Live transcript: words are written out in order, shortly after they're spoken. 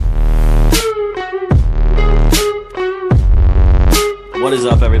What is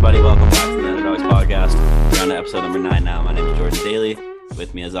up, everybody? Welcome back to the Underdogs podcast. We're on to episode number 9 now. My name is Jordan Daly.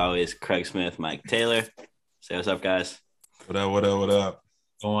 With me, as always, Craig Smith, Mike Taylor. Say what's up, guys. What up?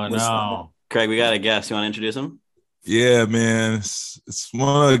 Going on? Craig, we got a guest. You want to introduce him? Yeah, man. It's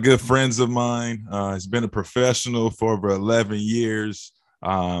one of the good friends of mine. He's been a professional for over 11 years.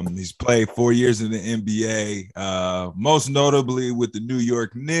 He's played 4 years in the NBA, most notably with the New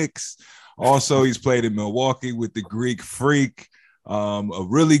York Knicks. Also, he's played in Milwaukee with the Greek Freak. A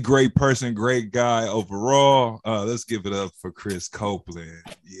really great person, great guy overall. Let's give it up for Chris Copeland.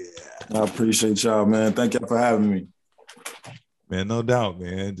 Yeah. I appreciate y'all, man. Thank y'all for having me. Man, no doubt,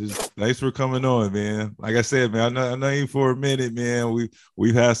 man. Just thanks for coming on, man. Like I said, man, I know you for a minute, man.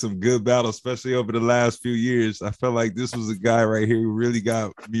 We've had some good battles, especially over the last few years. I felt like this was a guy right here who really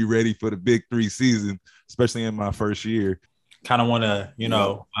got me ready for the Big 3 season, especially in my first year. Kind of want to,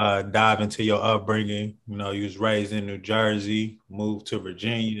 dive into your upbringing. You know, you was raised in New Jersey, moved to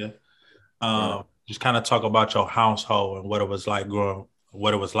Virginia. Just kind of talk about your household and what it was like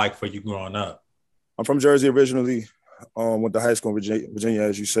for you growing up. I'm from Jersey originally. Went to high school in Virginia,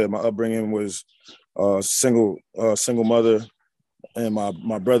 as you said. My upbringing was single mother, and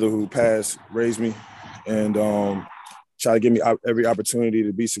my brother who passed raised me, and tried to give me every opportunity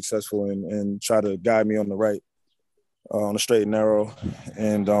to be successful and try to guide me on the straight and narrow.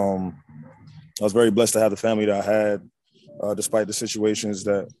 And I was very blessed to have the family that I had, despite the situations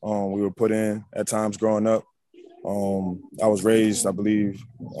that we were put in at times growing up. I was raised, I believe,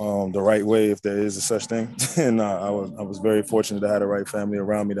 the right way, if there is a such thing. And I was very fortunate to have the right family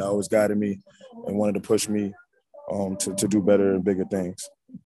around me that always guided me and wanted to push me to do better and bigger things.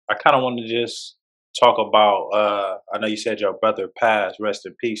 I kind of want to just talk about, I know you said your brother passed, rest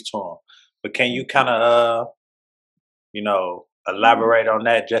in peace to him. But can you kind of, elaborate on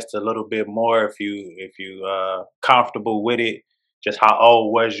that just a little bit more if you comfortable with it? Just how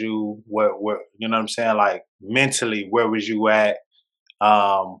old was you? Where you know what I'm saying? Like mentally, where was you at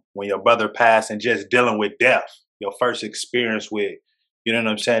when your brother passed and just dealing with death? Your first experience with, you know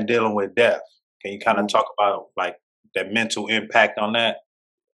what I'm saying, dealing with death. Can you kind of talk about like that mental impact on that?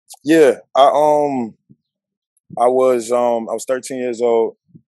 Yeah, I was 13 years old,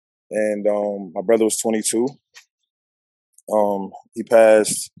 and my brother was 22. He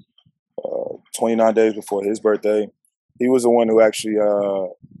passed 29 days before his birthday. He was the one who actually,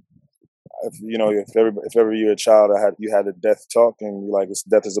 if ever you're a child, you had a death talk, and you're like,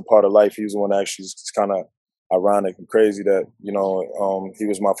 death is a part of life. He was the one that actually, it's kind of ironic and crazy that he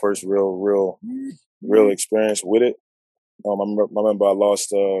was my first real experience with it. I remember I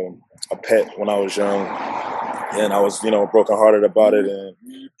lost a pet when I was young, and I was brokenhearted about it. And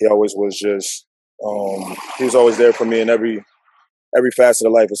he always was just he was always there for me in every facet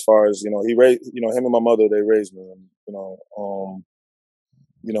of life. As far as he raised him and my mother, they raised me, and it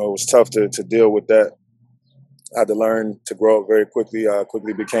was tough to deal with that. I had to learn to grow up very quickly. I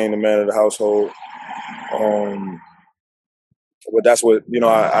quickly became the man of the household. But that's what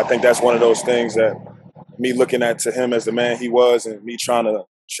I think that's one of those things that me looking at to him as the man he was, and me trying to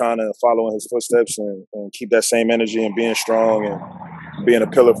follow in his footsteps and keep that same energy and being strong and being a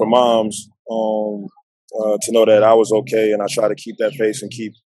pillar for moms. To know that I was okay, and I try to keep that faith and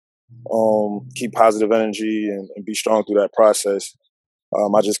keep positive energy and be strong through that process.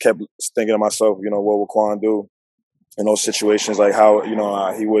 I just kept thinking to myself, what would Quan do in those situations? Like how,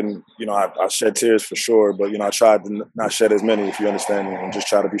 he wouldn't, I shed tears for sure, but, I tried to not shed as many, if you understand me, and just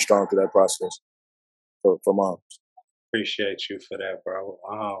try to be strong through that process for moms. Appreciate you for that,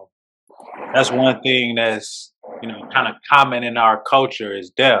 bro. That's one thing that's, kind of common in our culture is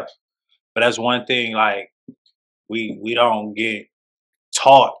death. But that's one thing, like, we don't get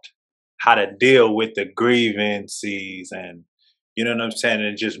taught how to deal with the grievances and, you know what I'm saying,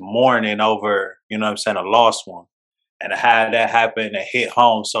 and just mourning over, a lost one. And to have that happen and hit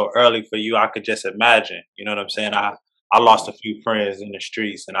home so early for you, I could just imagine, you know what I'm saying? I lost a few friends in the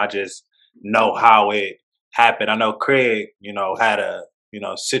streets, and I just know how it happened. I know Craig, had a,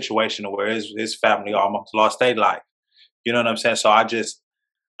 situation where his family almost lost their life. You know what I'm saying? So I just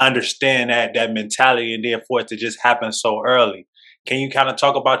understand that mentality, and then for it to just happen so early. Can you kind of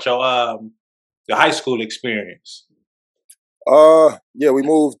talk about your high school experience? Yeah, we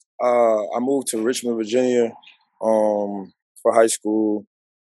moved. I moved to Richmond, Virginia, for high school.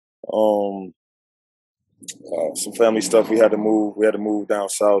 Some family stuff. We had to move. We had to move down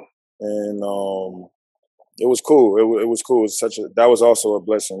south, and it was cool. It was cool. It was that was also a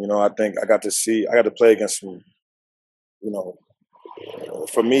blessing. I think I got to play against some.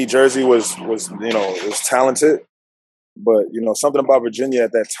 For me, Jersey was it was talented, but something about Virginia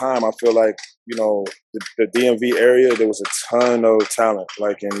at that time, I feel like the DMV area, there was a ton of talent.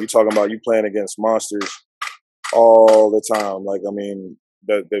 Like, and you talking about you playing against monsters all the time. Like, I mean,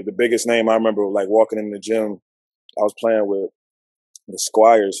 the biggest name I remember, like walking in the gym, I was playing with the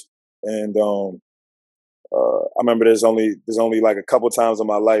Squires, and I remember there's only like a couple times in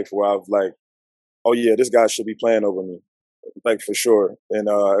my life where I was like, oh yeah, this guy should be playing over me, like for sure. And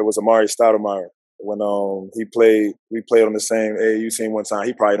it was Amari Stoudemire when we played on the same AAU team one time.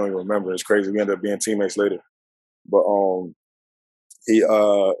 He probably don't even remember. It's crazy. We ended up being teammates later, but he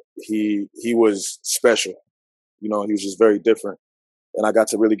was special. He was just very different, and I got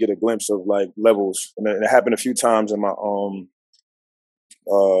to really get a glimpse of like levels. And it happened a few times in my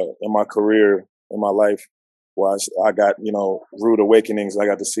career, in my life, where I got rude awakenings. I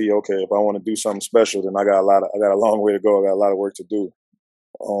got to see, okay, if I want to do something special, then I got a long way to go. I got a lot of work to do.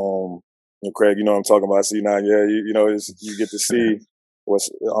 Craig, you know what I'm talking about. I see you now. Yeah, you get to see what's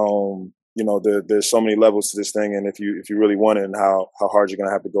there's so many levels to this thing, and if you really want it, and how hard you're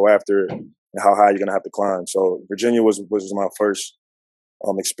gonna have to go after it, and how high you're gonna have to climb. So Virginia was my first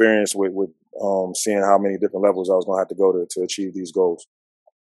experience with seeing how many different levels I was gonna have to go to achieve these goals.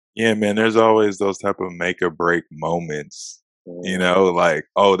 Yeah, man, there's always those type of make or break moments, like,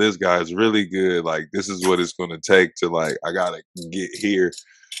 oh, this guy's really good. Like, this is what it's going to take to, like, I got to get here.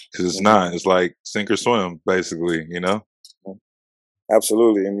 Because it's not. It's like sink or swim, basically,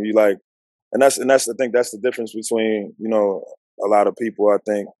 Absolutely. And that's I think that's the difference between, a lot of people. I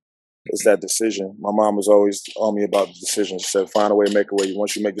think it's that decision. My mom was always on me about the decision. She said, find a way, make a way.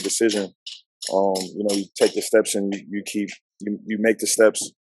 Once you make the decision, you take the steps, and you make the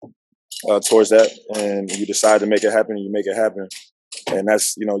steps towards that, and you decide to make it happen, and you make it happen. And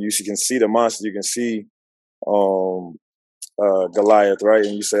that's, you can see the monster, you can see Goliath, right?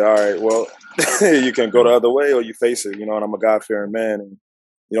 And you say, all right, well, you can go the other way or you face it, and I'm a God-fearing man. And,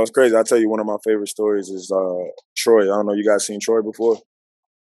 it's crazy. I'll tell you, one of my favorite stories is Troy. I don't know, you guys seen Troy before?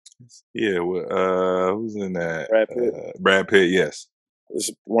 Yeah, who's in that? Brad Pitt. Brad Pitt, yes. It's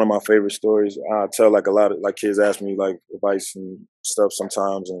one of my favorite stories. I tell like a lot of kids ask me like advice and stuff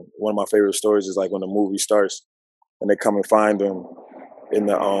sometimes, and one of my favorite stories is like when the movie starts and they come and find him in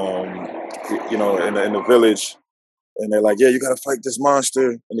the in the village, and they're like, yeah, you gotta fight this monster,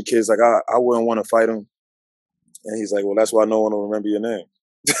 and the kid's like, I wouldn't want to fight him, and he's like, well, that's why no one will remember your name.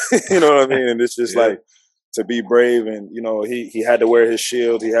 You know what I mean? And it's just like to be brave, and he had to wear his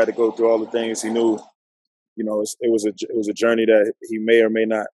shield, he had to go through all the things he knew. It was a journey that he may or may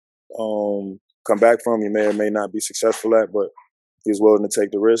not come back from. He may or may not be successful at, but he was willing to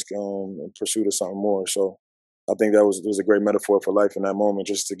take the risk in pursuit of something more. So I think that was a great metaphor for life in that moment,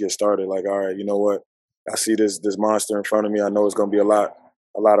 just to get started. Like, all right, you know what? I see this monster in front of me. I know it's going to be a lot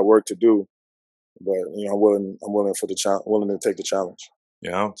of work to do, but I'm willing willing to take the challenge.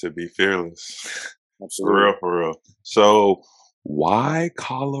 Yeah, to be fearless. Absolutely. For real. So why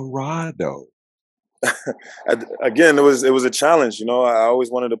Colorado? Again, it was a challenge. I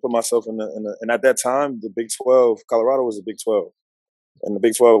always wanted to put myself in and at that time, the Big 12, Colorado was the Big 12. And the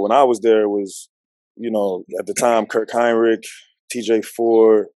Big 12, when I was there, was, at the time, Kirk Heinrich, TJ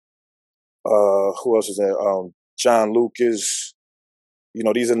Ford, who else was there? John Lucas.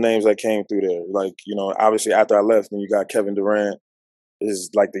 These are names that came through there. Like, obviously after I left, then you got Kevin Durant.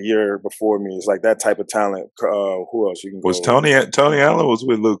 Is like the year before me. It's like that type of talent. Who else you can go? Was Tony Allen was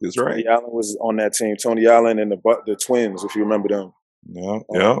with Lucas, right? Tony Allen was on that team. Tony Allen and the twins, if you remember them.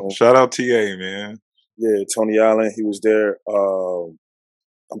 Yeah. Shout out TA, man. Yeah, Tony Allen, he was there.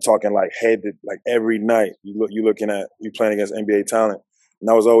 I'm talking like like every night. You playing against NBA talent, and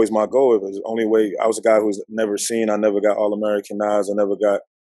that was always my goal. It was the only way. I was a guy who was never seen. I never got All-American nods. I never got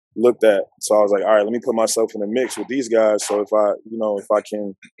looked at. So I was like, all right, let me put myself in the mix with these guys. So if I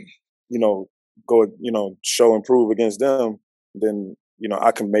can, go, show and prove against them, then,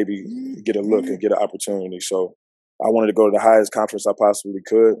 I can maybe get a look and get an opportunity. So I wanted to go to the highest conference I possibly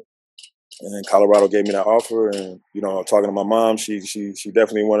could. And then Colorado gave me that offer. And, talking to my mom, she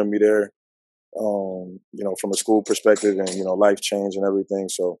definitely wanted me there, from a school perspective and, life change and everything.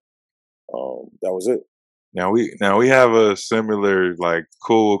 So that was it. Now we have a similar, like,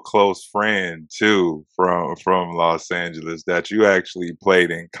 cool close friend too from Los Angeles that you actually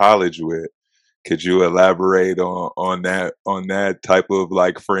played in college with. Could you elaborate on that type of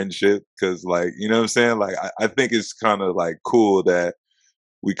like friendship? Because, like, you know what I'm saying? Like, I think it's kind of like cool that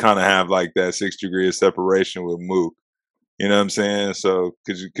we kind of have like that 6 degree of separation with Mook. You know what I'm saying? So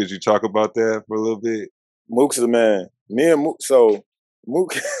could you talk about that for a little bit? Mook's the man. Me and Mook. So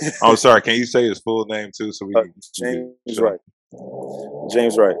Mook. Oh, sorry. Can you say his full name too? So James Wright.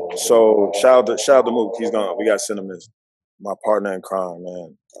 James Wright. So shout out to Mook. He's gone. We got to send him this. my partner in crime,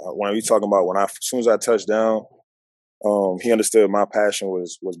 man. When we talking about as soon as I touched down, he understood my passion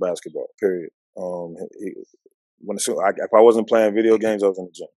was basketball. Period. He, if I wasn't playing video games, I was in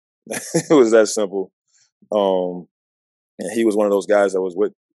the gym. It was that simple. And he was one of those guys that was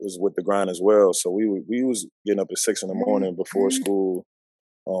with the grind as well. So we was getting up at 6 a.m. before school,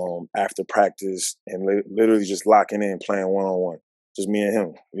 after practice, and literally just locking in, playing 1-on-1. Just me and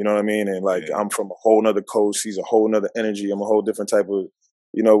him. You know what I mean? And like, I'm from a whole nother coast. He's a whole nother energy. I'm a whole different type of,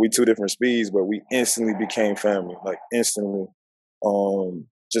 we two different speeds, but we instantly became family. Like instantly.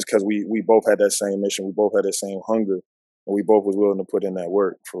 Just because we both had that same mission, we both had that same hunger, and we both was willing to put in that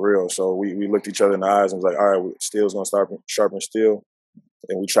work for real. So we looked each other in the eyes and was like, all right, steel's gonna start sharpen steel,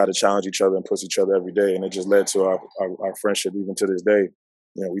 and we try to challenge each other and push each other every day, and it just led to our friendship even to this day.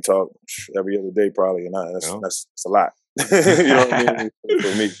 We talk every other day probably, and that's a lot. You know what I mean,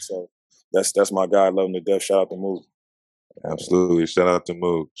 for me. So that's my guy. I love him to death. Shout out to Mook. Absolutely. Shout out to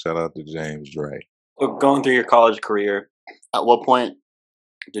Mook. Shout out to James Dre. So going through your college career, at what point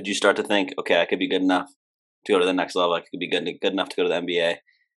did you start to think, okay, I could be good enough to go to the next level? I could be good enough to go to the NBA.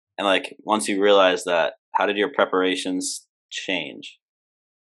 And like, once you realized that, how did your preparations change?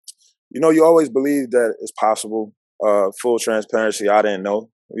 You always believe that it's possible. Full transparency, I didn't know.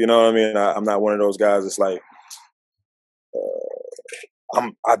 You know what I mean? I'm not one of those guys that's like,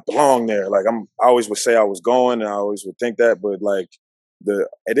 I belong there. Like I always would say I was going, and I always would think that, but like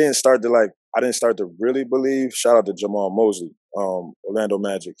I didn't start to really believe. Shout out to Jamal Mosley, Orlando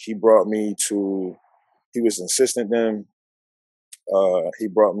Magic. He was an assistant then. He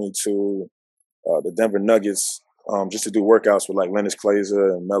brought me to the Denver Nuggets just to do workouts with like Lennox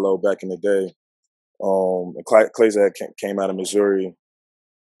Klayser and Melo back in the day. And Klayser came out of Missouri.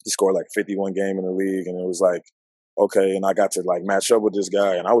 He scored like 51 game in the league, and it was like, okay, and I got to like match up with this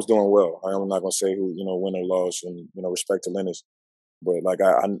guy, and I was doing well. I'm not gonna say who, win or loss, and respect to Lennox, but like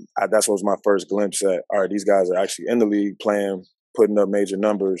I that's what was my first glimpse at. All right, these guys are actually in the league playing, putting up major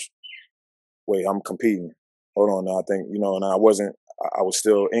numbers. Wait, I'm competing. Hold on now. I think and I wasn't. I was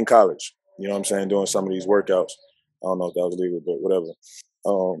still in college. You know what I'm saying? Doing some of these workouts. I don't know if that was legal, but whatever.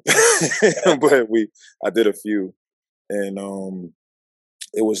 But I did a few, and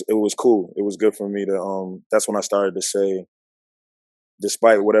it was cool. It was good for me to. That's when I started to say,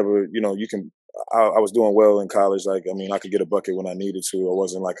 despite whatever you can. I was doing well in college. Like I could get a bucket when I needed to. I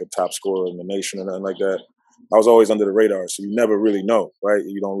wasn't like a top scorer in the nation or nothing like that. I was always under the radar, so you never really know, right?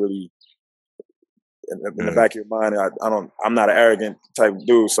 You don't really. In the back of your mind, I'm not an arrogant type of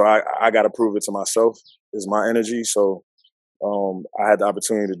dude, so I got to prove it to myself. Is my energy. So I had the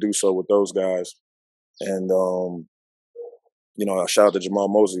opportunity to do so with those guys, and I shout out to Jamal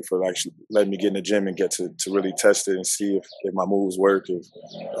Mosley for actually letting me get in the gym and get to really test it and see if my moves work,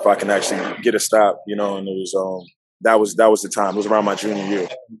 if I can actually get a stop, and it was that was the time. It was around my junior year.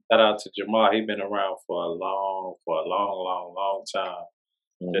 Shout out to Jamal. He's been around for a long time.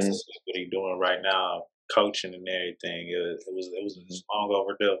 Mm-hmm. Just to see what he's doing right now, coaching and everything. It was long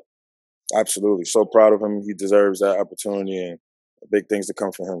overdue. Absolutely. So proud of him. He deserves that opportunity, and big things to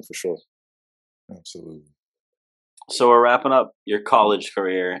come for him for sure. Absolutely. So we're wrapping up your college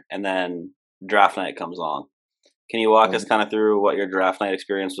career, and then draft night comes on. Can you walk us kind of through what your draft night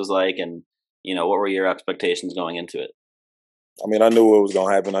experience was like, and what were your expectations going into it? I knew what was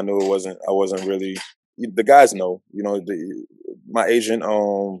gonna happen. I knew I wasn't really. The guys know. My agent.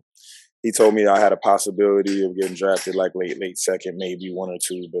 He told me I had a possibility of getting drafted like late second, maybe 1 or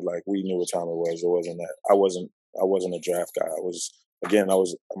 2, but like we knew what time it was. It wasn't that. I wasn't a draft guy.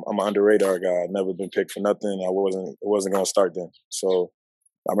 I'm an under radar guy. I'd never been picked for nothing. It wasn't gonna start then. So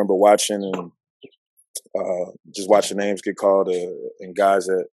I remember watching and just watching names get called and guys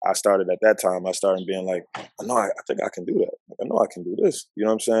that I started at that time. I started being like, I think I can do that. I know I can do this. You know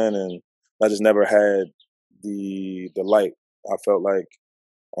what I'm saying? And I just never had the light. I felt like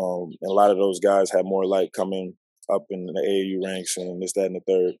and a lot of those guys had more light coming up in the AAU ranks and this, that, and the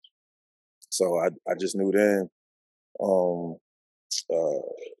third. So I just knew then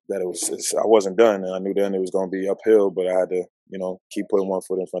that I wasn't done, and I knew then it was going to be uphill, but I had to, keep putting one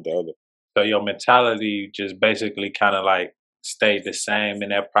foot in front of the other. So your mentality just basically kind of like stayed the same in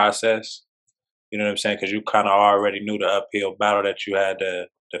that process. You know what I'm saying? Because you kind of already knew the uphill battle that you had to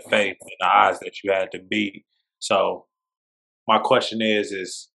face and the odds that you had to beat. So my question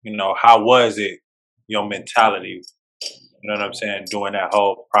is, how was it, your mentality, you know what I'm saying, during that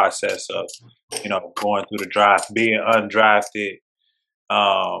whole process of, going through the draft, being undrafted,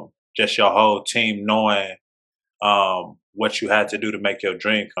 just your whole team knowing what you had to do to make your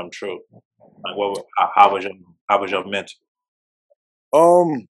dream come true? Like, how was your mental?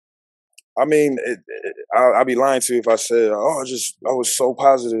 I mean, I'd be lying to you if I said, "Oh, I was so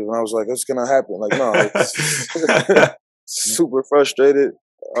positive," and I was like, "It's gonna happen." Like, no, it's super frustrated,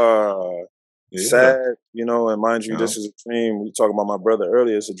 Yeah. sad, you know. And mind you, Yeah. this is a dream. We were talking about my brother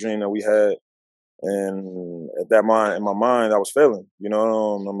earlier. It's a dream that we had, and in my mind, I was failing. You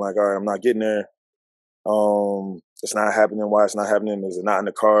know, I'm like, all right, I'm not getting there. It's not happening. Why it's not happening? Is it not in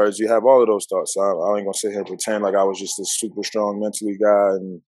the cards? You have all of those thoughts. So I ain't gonna sit here and pretend like I was just this super strong mentally guy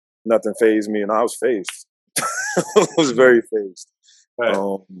and nothing phased me. And I was phased. I was very phased. Right.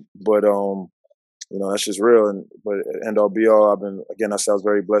 But you know, that's just real. And but end all be all, I said I was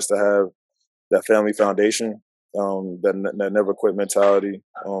very blessed to have that family foundation. That never quit mentality.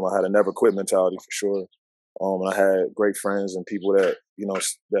 I had a never quit mentality for sure. And I had great friends and people that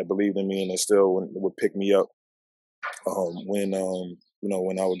that believed in me and they still would pick me up when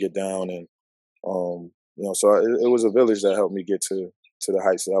when I would get down and so it was a village that helped me get to the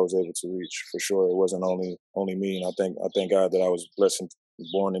heights that I was able to reach for sure. It wasn't only me, and I thank God that I was blessed and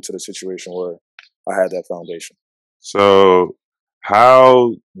born into the situation where I had that foundation. So,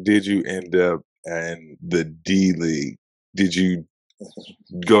 how did you end up in the D League? Did you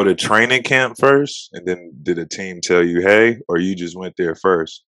go to training camp first, and then did a team tell you, "Hey," or you just went there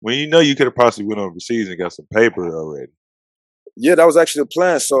first? When you know you could have possibly went overseas and got some paper already. Yeah, that was actually the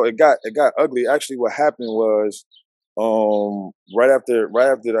plan. So it got ugly. Actually, what happened was right after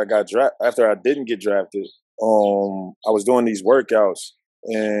I got after I didn't get drafted, I was doing these workouts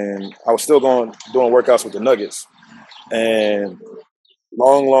and I was still doing workouts with the Nuggets. And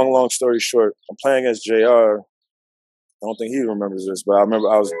long story short, I'm playing against JR. I don't think he remembers this, but I remember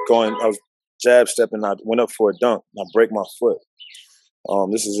I was jab stepping, I went up for a dunk, and I break my foot.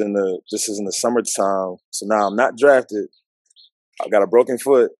 This is in the summertime. So now I'm not drafted. I got a broken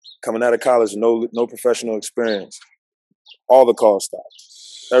foot coming out of college, no professional experience. All the calls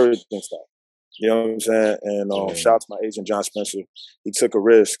stopped. Everything stopped. You know what I'm saying? And shout out to my agent John Spencer. He took a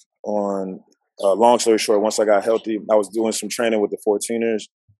risk on. Long story short, once I got healthy, I was doing some training with the 14ers.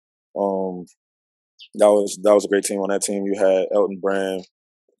 Um, that was a great team. On that team, you had Elton Brown.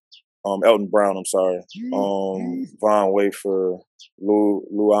 I'm sorry, Von Wafer,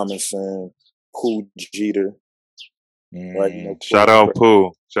 Lou Amundsen, Pooh Jeter. Right, you know, Shout out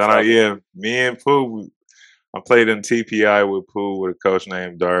Pooh. Shout out, Shout yeah. Me and Pooh, I played in TPI with Pooh with a coach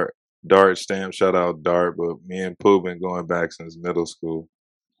named Dart. Dart Stamp, shout out Dart. But me and Pooh been going back since middle school.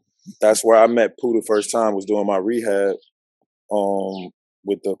 That's where I met Pooh the first time. Was doing my rehab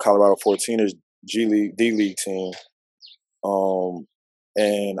with the Colorado 14ers D League team.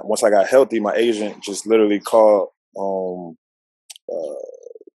 And once I got healthy, my agent just literally called the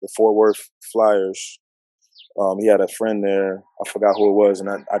Fort Worth Flyers. He had a friend there. I forgot who it was, and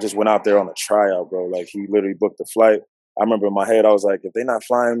I just went out there on a tryout, bro. Like he literally booked the flight. I remember in my head, I was like, if they're not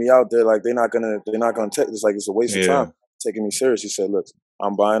flying me out there, like they're not gonna take this. Like it's a waste of time taking me serious. He said, look,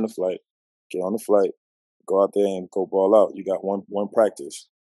 I'm buying the flight. Get on the flight, go out there and go ball out. You got one practice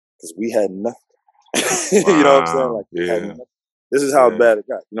because we had nothing. Wow. You know what I'm saying? Like we had Yeah. nothing. This is how bad it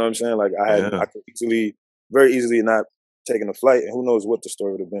got. You know what I'm saying? Like I could very easily not taken a flight, and who knows what the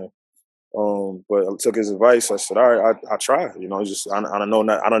story would have been. But I took his advice. I said, all right, I try. You know, just I don't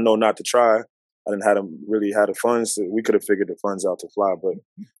know not to try. I didn't have really had the funds. We could have figured the funds out to fly, but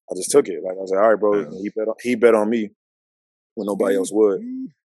I just took it. Like I was like, all right, bro. And he bet on me when nobody else would.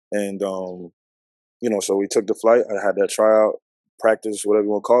 And so we took the flight. I had that tryout, practice, whatever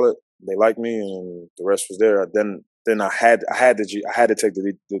you want to call it. They liked me, and the rest was there. Then I had to take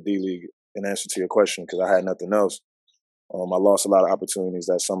the D League in answer to your question because I had nothing else. I lost a lot of opportunities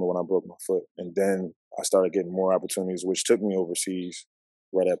that summer when I broke my foot, and then I started getting more opportunities, which took me overseas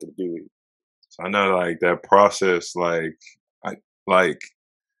right after the D League. So I know, like that process, like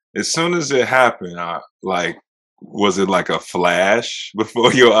as soon as it happened, was it like a flash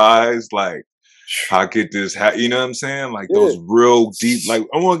before your eyes? Like, how could this happen? You know what I'm saying? Like those real deep, like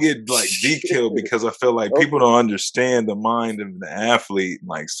I want to get like detailed because I feel like people don't understand the mind of the athlete,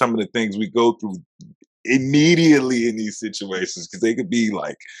 like some of the things we go through immediately in these situations because they could be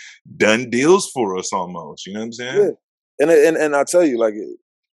like done deals for us almost. You know what I'm saying? Yeah, and I'll tell you, like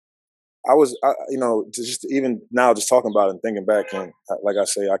just even now, just talking about it and thinking back, and like I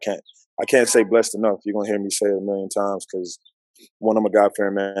say, I can't say blessed enough. You're gonna hear me say it a million times because one, I'm a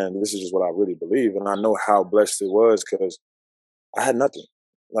God-fearing man. This is just what I really believe, and I know how blessed it was because I had nothing.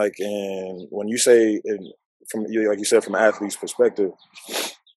 Like, and when you say, like you said, from an athlete's perspective,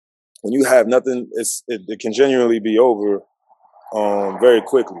 when you have nothing, it can genuinely be over very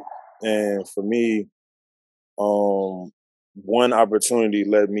quickly. And for me, one opportunity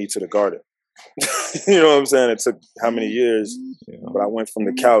led me to the Garden. You know what I'm saying? It took how many years, but I went from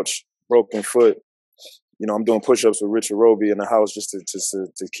the couch broken foot. You know, I'm doing push-ups with Richard Roby in the house just to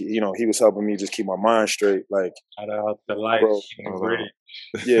keep, you know, he was helping me just keep my mind straight. Like, Out the light, bro,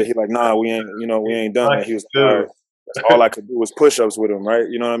 yeah, he like, nah, we ain't done that. He was like, all right, all I could do was push-ups with him, right?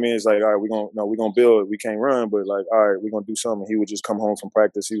 You know what I mean? It's like, all right, we're gonna build. We can't run, but like, all right, we're gonna do something. He would just come home from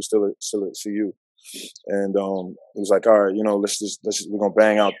practice. He was still at CU. And he was like, all right, you know, we're gonna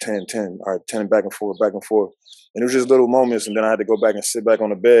bang out 10, 10. All right, 10 back and forth, back and forth. And it was just little moments, and then I had to go back and sit back on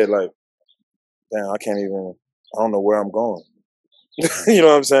the bed, like, damn, I don't know where I'm going. You know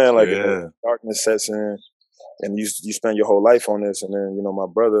what I'm saying? Like, darkness sets in, and you spend your whole life on this, and then, you know, my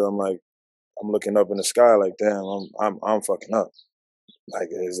brother, I'm looking up in the sky, like, damn, I'm fucking up. Like,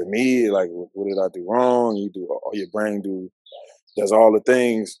 is it me? Like, what did I do wrong? Your brain does all the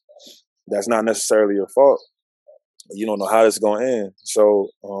things that's not necessarily your fault. You don't know how this is gonna end. So,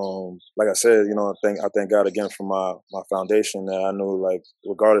 like I said, you know, I thank God again for my foundation that I knew, like,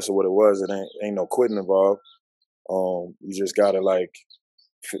 regardless of what it was, it ain't no quitting involved. You just gotta like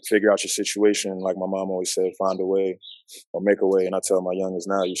figure out your situation. Like my mom always said, find a way or make a way. And I tell my youngest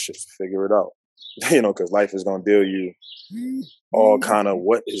now, you should figure it out. You know, because life is gonna deal you all kind of,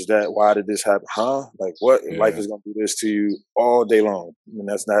 what is that? Why did this happen? Huh? Like what? Yeah. Life is gonna do this to you all day long. And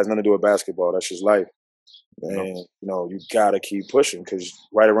that has nothing to do with basketball. That's just life. And you know, you gotta keep pushing because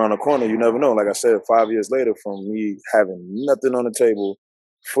right around the corner, you never know. Like I said, 5 years later, from me having nothing on the table,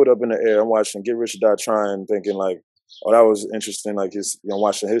 foot up in the air, I'm watching Get Rich or Die Trying, thinking like, oh, that was interesting. Like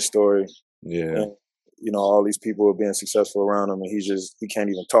watching his story. Yeah. And, you know, all these people are being successful around him, and he can't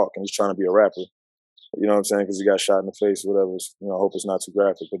even talk, and he's trying to be a rapper. You know what I'm saying? Because he got shot in the face, whatever. You know, I hope it's not too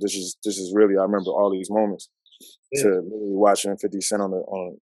graphic, but this is really, I remember all these moments to really watching 50 Cent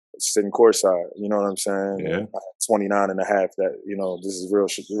on sitting courtside. You know what I'm saying? Yeah. 29 and a half. That, you know, this is real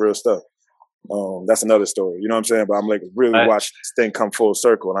stuff. That's another story. You know what I'm saying? But I'm like really watching this thing come full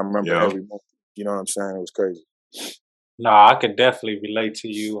circle, and I remember every moment. You know what I'm saying? It was crazy. No, I could definitely relate to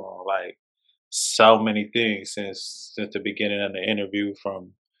you on like so many things since the beginning of the interview.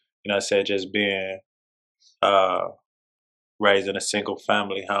 From, you know, I said just being raised in a single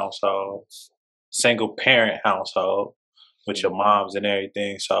family household, single parent household with your moms and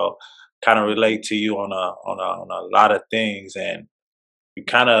everything. So kind of relate to you on a lot of things, and you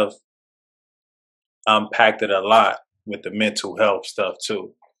kind of unpacked it a lot with the mental health stuff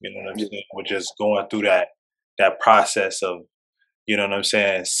too. You know what I'm saying? We're just going through that process of, you know what I'm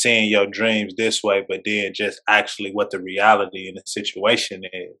saying, seeing your dreams this way, but then just actually what the reality in the situation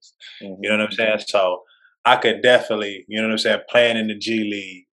is. You know what I'm saying? So I could definitely, you know what I'm saying, playing in the G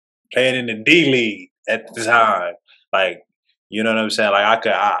League, playing in the D League at the time, like, you know what I'm saying? Like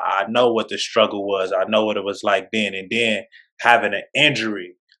I know what the struggle was. I know what it was like then, and then having an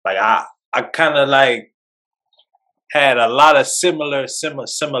injury, like I kind of like had a lot of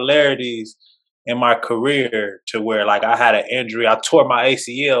similarities in my career to where like I had an injury. I tore my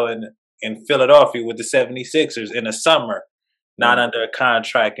ACL in Philadelphia with the 76ers in the summer, not under a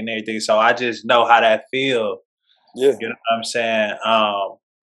contract and everything. So I just know how that feels. Yeah. You know what I'm saying?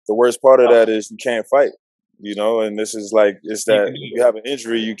 The worst part of that is you can't fight, you know, and this is like, it's that you have an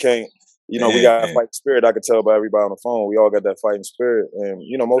injury, you can't, you know, we got a fighting spirit. I could tell by everybody on the phone, we all got that fighting spirit. And,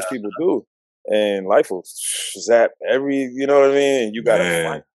 you know, most people do. And life will zap you know what I mean? And you gotta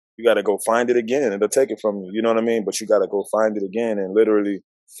find, you gotta go find it again, and they'll take it from you. You know what I mean? But you gotta go find it again. And literally,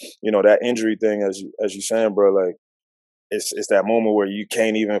 you know, that injury thing, as you saying, bro, like it's that moment where you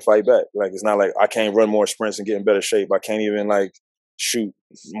can't even fight back. Like it's not like I can't run more sprints and get in better shape. I can't even like shoot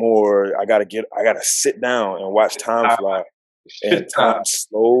more. I gotta sit down and watch time fly, and time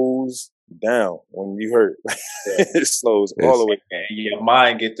slows down when you hurt. It slows all the way down. Your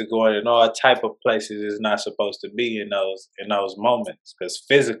mind get to going in all type of places it's not supposed to be in those moments, because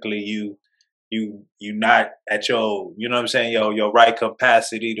physically you not at your, you know what I'm saying, your right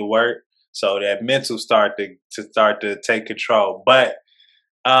capacity to work. So that mental start to take control. But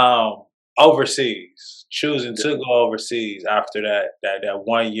overseas, choosing to go overseas after that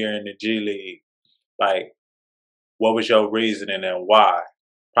 1 year in the G League, like what was your reasoning and why?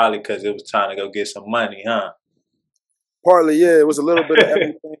 Probably because it was time to go get some money, huh? Partly, yeah. It was a little bit of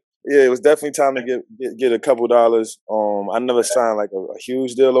everything. Yeah, it was definitely time to get a couple dollars. I never signed like a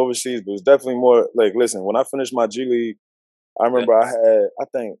huge deal overseas, but it was definitely more like, listen, when I finished my G League, I remember I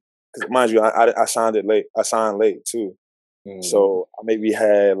think, because mind you, I signed it late. I signed late too. So I maybe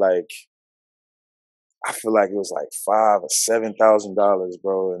had like, I feel like it was like $5,000 or $7,000,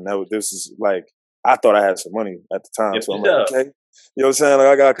 bro. And this is like, I thought I had some money at the time. So I'm like, okay. You know what I'm saying? Like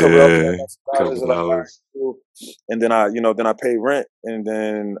I got a couple of dollars. And then I paid rent, and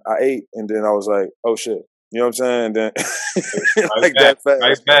then I ate, and then I was like, oh shit. You know what I'm saying? Then Right like back, that fast.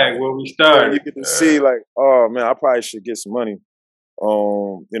 right back where we Yeah, you started. get to see like, oh man, I probably should get some money.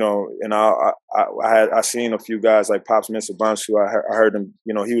 You know, and I seen a few guys like Pops Mensah who I heard him.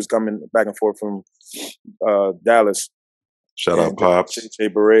 You know, he was coming back and forth from Dallas Shout out and Pops. Jay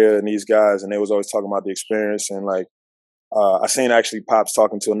Barea and these guys, and they was always talking about the experience and like. I seen actually Pops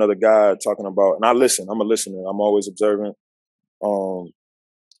talking to another guy talking about, and I listen. I'm a listener. I'm always observant. Um,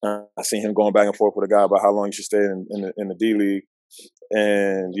 I seen him going back and forth with a guy about how long you should stay in the D League,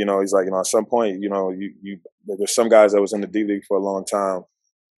 and you know he's like, you know, at some point, you know, you there's some guys that was in the D League for a long time,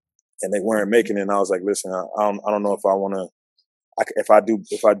 and they weren't making it. And I was like, listen, I don't know if I want to. If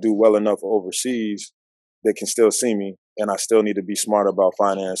I do well enough overseas, they can still see me, and I still need to be smart about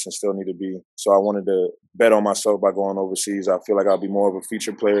finance and still need to be. So I wanted to bet on myself by going overseas. I feel like I'll be more of a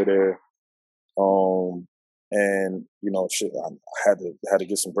feature player there. And you know, shit, I had to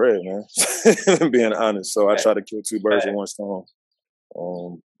get some bread, man. Being honest, so I tried to kill two birds with one stone.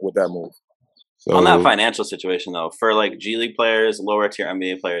 With that move. So On that financial situation though, for like G League players, lower tier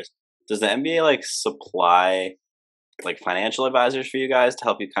NBA players, does the NBA like supply like financial advisors for you guys to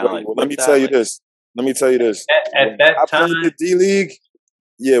help you kind of like? Well, let me tell you this. Let me tell you this. At that I time, played in the D League.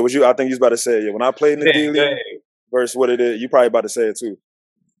 Yeah, was you? I think you was about to say it. Yeah, when I played in the D League versus what it is, you probably about to say it too.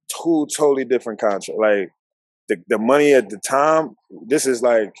 Two totally different contracts. Like the money at the time. This is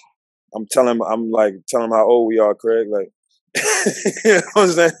like I'm telling how old we are, Craig. Like you know what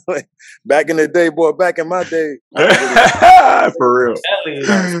I'm saying? Like back in the day, boy. Back in my day, for real.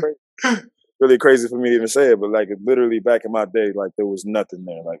 really crazy for me to even say it, but like literally back in my day, like there was nothing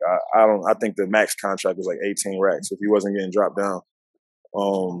there. Like I think the max contract was like 18 racks if he wasn't getting dropped down.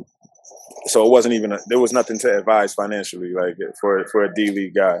 So it wasn't even there was nothing to advise financially, like for a D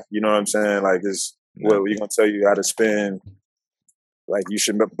League guy. You know what I'm saying? Like it's what we're gonna tell you how to spend. Like you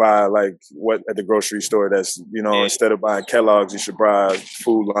should buy like what at the grocery store. That's instead of buying Kellogg's, you should buy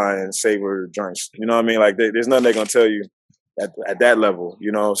Food Lion, Savor joints. You know what I mean? Like there's nothing they're gonna tell you at that level.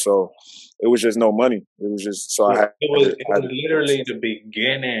 So it was just no money. It was just so it was literally the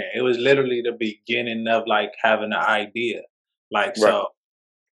beginning. It was literally the beginning of like having an idea. Like so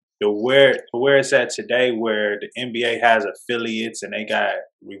where it's at today, where the NBA has affiliates and they got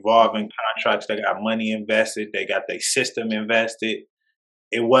revolving contracts, they got money invested, they got their system invested.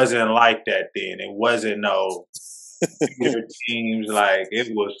 It wasn't like that then. It wasn't no teams. Like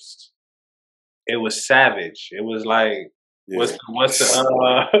it was savage. It was like what's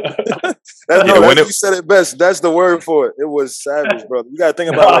the you said it best. That's the word for it. It was savage, bro. You gotta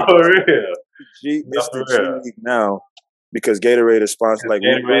think about it like it's the G League now because Gatorade is sponsored. Like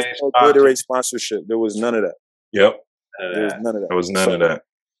Gatorade sponsorship. There was none of that. Yep. There was none of that. There was none of that.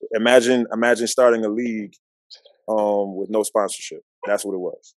 Imagine starting a league with no sponsorship. That's what it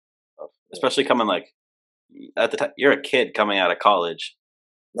was. Especially coming like at the time, you're a kid coming out of college.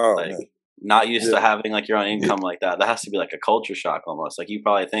 Oh, like man. not used to having like your own income like that. That has to be like a culture shock almost. Like you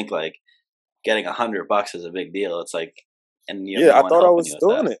probably think like getting $100 is a big deal. It's like, and I thought I was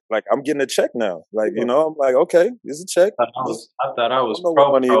doing it. Like I'm getting a check now. Like I'm like, okay, there's a check. I thought I was know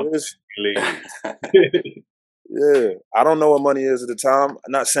what money is. Yeah, I don't know what money is at the time.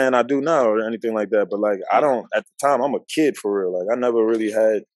 I'm not saying I do now or anything like that, but like I don't at the time. I'm a kid for real. Like I never really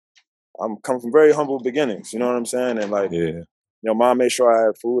had. I'm coming from very humble beginnings. You know what I'm saying? And like, mom made sure I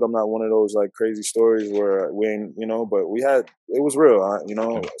had food. I'm not one of those like crazy stories where we ain't, but we had. It was real,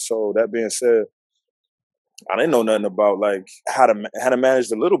 So that being said, I didn't know nothing about like how to manage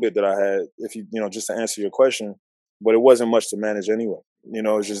the little bit that I had. If just to answer your question, but it wasn't much to manage anyway.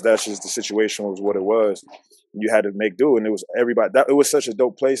 It's just that's just the situation was what it was. You had to make do, and it was everybody. It was such a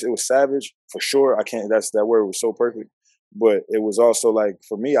dope place. It was savage for sure. I can't. That word was so perfect. But it was also like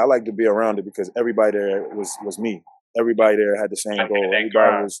for me, I like to be around it because everybody there was me. Everybody there had the same goal.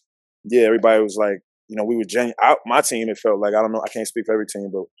 Everybody was like, we were genuine. My team, it felt like I don't know. I can't speak for every team,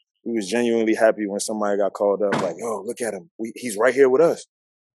 but we was genuinely happy when somebody got called up. Like, yo, look at him. He's right here with us.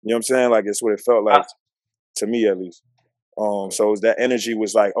 You know what I'm saying? Like it's what it felt like to me at least. So that energy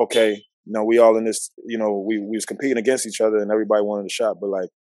was like, okay, we all in this. We was competing against each other, and everybody wanted a shot. But like,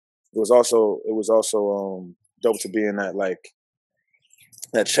 it was also dope to be in that like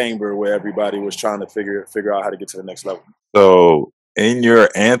that chamber where everybody was trying to figure out how to get to the next level. So, in your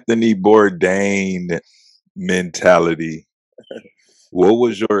Anthony Bourdain mentality, what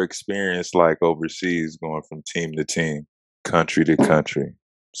was your experience like overseas, going from team to team, country to country,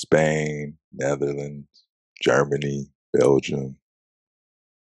 Spain, Netherlands, Germany, Belgium?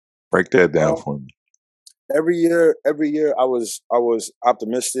 Break that down for me. Every year, I was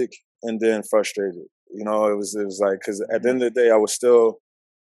optimistic and then frustrated. It was like because at the end of the day, I was still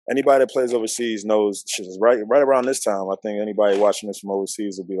anybody that plays overseas knows shit is right around this time. I think anybody watching this from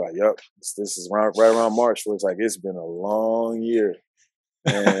overseas will be like, "Yep, this is right around March." Where it's like it's been a long year,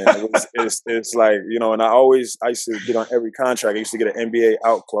 and it's like, you know. And I used to get on every contract. I used to get an NBA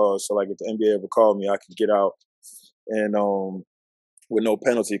out clause, so like if the NBA ever called me, I could get out and with no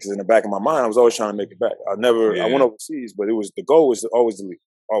penalty, because in the back of my mind I was always trying to make it back. I went overseas, but the goal was always the league.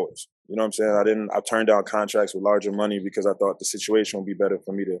 Always. You know what I'm saying? I turned down contracts with larger money because I thought the situation would be better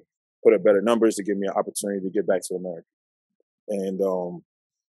for me to put up better numbers to give me an opportunity to get back to America. And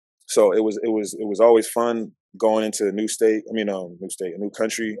so it was always fun going into a new state. I mean, a new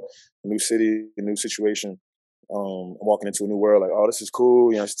country, a new city, a new situation. I'm walking into a new world, like, oh, this is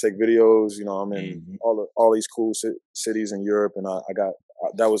cool. You know, I should take videos. You know, I'm in all these cool cities in Europe, and I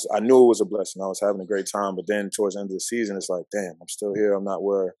knew it was a blessing. I was having a great time, but then towards the end of the season, it's like, damn, I'm still here. I'm not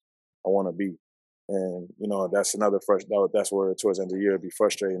where I want to be, and you know, that's that's where towards the end of the year it'd be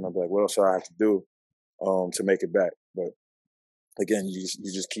frustrating. I'd be like, what else do I have to do to make it back? But again, you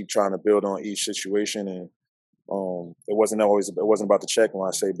just keep trying to build on each situation, and it wasn't about the check. When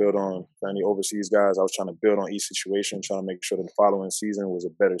I say build on for any overseas guys, I was trying to build on each situation, trying to make sure that the following season was a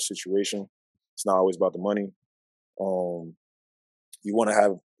better situation. It's not always about the money. You want to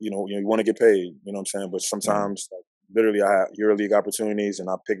have, you want to get paid, you know what I'm saying? But sometimes, like, literally, I had EuroLeague opportunities, and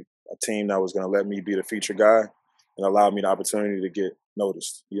I picked a team that was going to let me be the feature guy and allow me the opportunity to get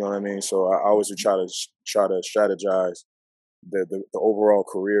noticed. You know what I mean? So I always would try to strategize the overall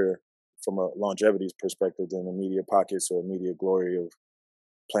career from a longevity perspective than the media pockets or media glory of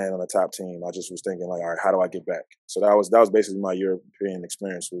playing on a top team. I just was thinking, like, all right, how do I get back? So that was basically my European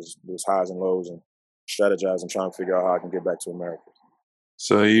experience, was highs and lows and strategizing, trying to figure out how I can get back to America.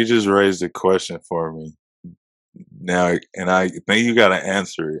 So you just raised a question for me now, and I think you got to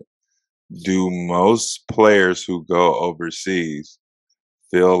answer it. Do most players who go overseas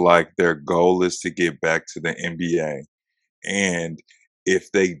feel like their goal is to get back to the NBA? And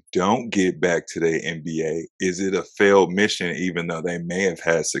if they don't get back to the NBA, is it a failed mission, even though they may have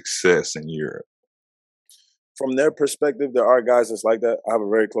had success in Europe? From their perspective, there are guys that's like that. I have a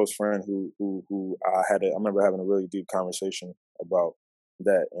very close friend who I remember having a really deep conversation about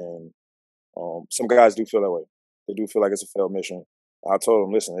that, and some guys do feel that way. They do feel like it's a failed mission. I told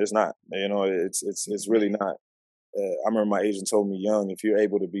them, listen, it's not. You know, it's really not. I remember my agent told me young, if you're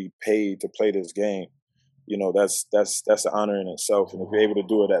able to be paid to play this game, you know, that's an honor in itself. And if you're able to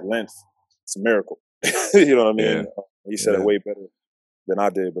do it at length, it's a miracle. You know what I mean? Yeah. He said it way better than I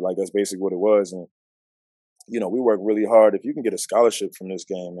did, but like that's basically what it was. And you know, we work really hard. If you can get a scholarship from this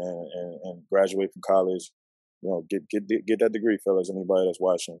game, man, and graduate from college, you know, get that degree, fellas. Anybody that's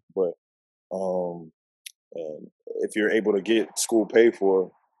watching, but and if you're able to get school paid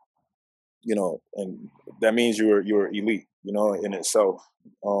for, you know, and that means you're elite, you know, in itself.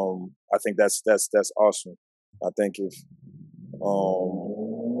 I think that's awesome. I think if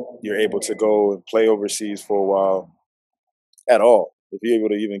you're able to go and play overseas for a while at all, if you're able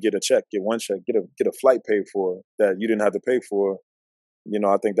to even get one check, get a flight paid for that you didn't have to pay for, you know,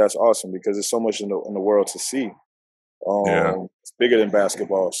 I think that's awesome, because there's so much in the world to see. It's bigger than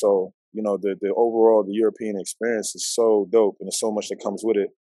basketball. So, you know, the overall, the European experience is so dope, and there's so much that comes with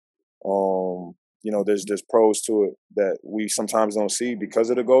it. You know, there's pros to it that we sometimes don't see because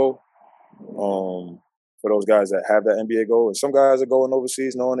of the goal. For those guys that have that NBA goal, and some guys are going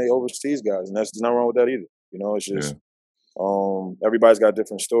overseas knowing they overseas guys, and there's nothing wrong with that either. You know, it's just everybody's got a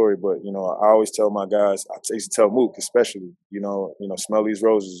different story. But you know, I always tell my guys, I used to tell Mook especially, you know, smell these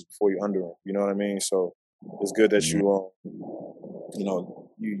roses before you under them. You know what I mean? So it's good that you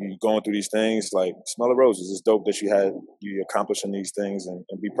you going through these things, like smell the roses. It's dope that you accomplishing these things, and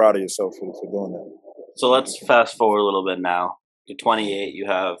be proud of yourself for doing that. So let's fast forward a little bit now. You're 28. You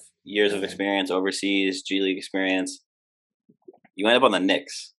have years of experience overseas, G League experience. You end up on the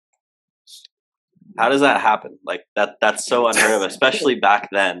Knicks. How does that happen? Like that's so unheard of, especially back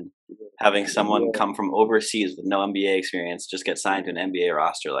then, having someone come from overseas with no NBA experience just get signed to an NBA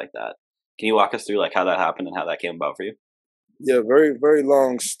roster like that. Can you walk us through like how that happened and how that came about for you? Yeah, very, very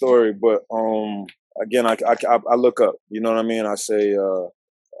long story, but again, I look up. You know what I mean? I say,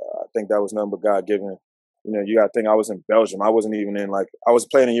 I think that was nothing but God given. You know, you got to think I was in Belgium. I wasn't even in, like, I was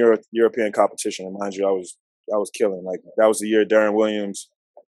playing in European competition, and mind you, I was killing. Like, that was the year Darren Williams.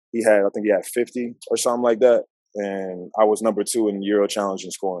 I think he had 50 or something like that, and I was number 2 in Euro Challenge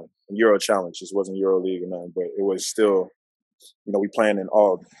in scoring. Euro Challenge, this wasn't Euro League or nothing, but it was still, you know, we playing in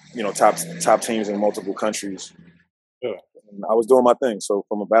all, you know, top teams in multiple countries. Yeah. And I was doing my thing. So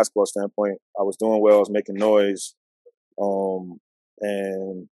from a basketball standpoint, I was doing well. I was making noise. And,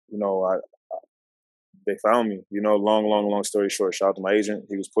 you know, they found me. Long story short. Shout out to my agent.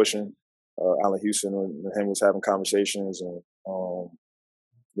 He was pushing. Allen Houston and him was having conversations, and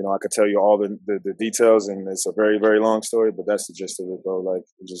I could tell you all the details, and it's a very, very long story, but that's the gist of it, bro. Like,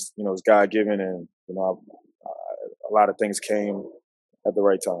 it's God given, and a lot of things came at the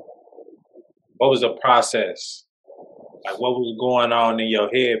right time. What was the process? Like, what was going on in your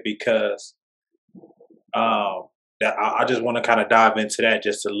head? Because that I just want to kind of dive into that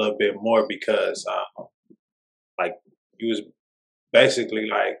just a little bit more, because like, you was basically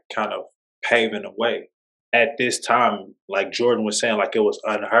like kind of paving the way at this time. Like Jordan was saying, like it was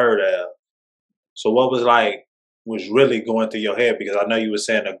unheard of. So what was really going through your head? Because I know you were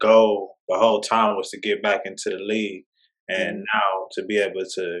saying the goal the whole time was to get back into the league, and now to be able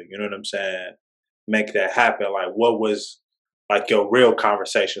to, you know what I'm saying, make that happen. Like, what was like your real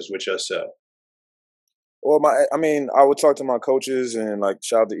conversations with yourself? Well, I would talk to my coaches, and like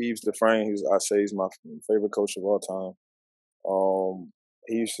shout out to Yves Dufresne. I say he's my favorite coach of all time.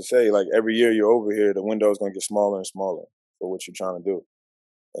 He used to say, like, every year you're over here, the window is going to get smaller and smaller for what you're trying to do.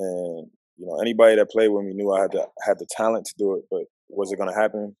 And anybody that played with me knew I had the talent to do it, but was it going to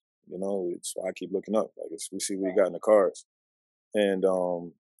happen? It's why I keep looking up. Like, we see what you got in the cards, and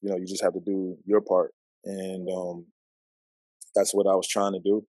you just have to do your part, and that's what I was trying to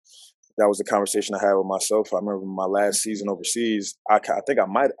do. That was the conversation I had with myself. I remember my last season overseas. I think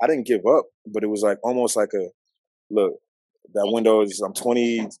I didn't give up, but it was like almost like look, that window is, I'm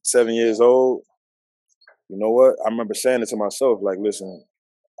 27 years old. You know what? I remember saying it to myself, like, listen,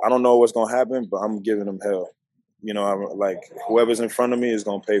 I don't know what's gonna happen, but I'm giving them hell. I'm like, whoever's in front of me is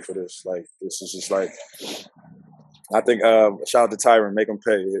gonna pay for this. Like, this is just like, I think shout out to Tyron, make him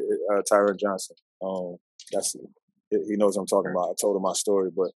pay. Tyron Johnson. He knows what I'm talking about. I told him my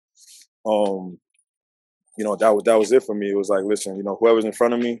story, but that was it for me. It was like, listen, whoever's in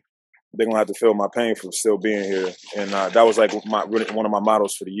front of me, they're gonna have to feel my pain for still being here. And that was like one of my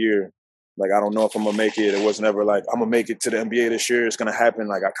mottos for the year. Like, I don't know if I'm gonna make it. It was never like, I'm gonna make it to the NBA this year, it's gonna happen.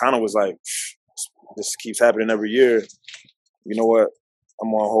 Like, I kind of was like, this keeps happening every year. You know what?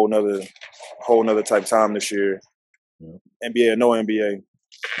 I'm on a whole nother type time this year. Yeah. NBA or no NBA,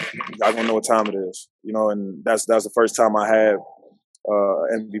 I don't know what time it is. And that's the first time I had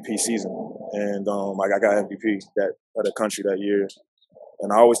MVP season, and I got MVP of the country that year.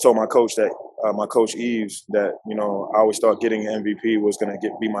 And I always told my coach my coach Yves, that I always thought getting an MVP was gonna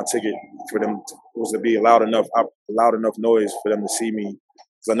be my ticket for them, was to be loud enough noise for them to see me,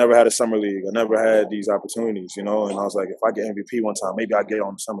 because I never had a summer league, I never had these opportunities, and I was like, if I get MVP one time, maybe I get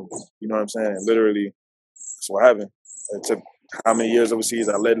on the summer league. You know what I'm saying? And literally, that's what happened. It took how many years overseas?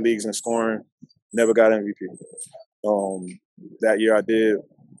 I led leagues in scoring, never got MVP. That year I did.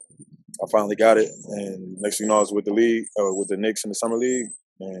 I finally got it, and next thing you know, I was with the league, with the Knicks in the summer league,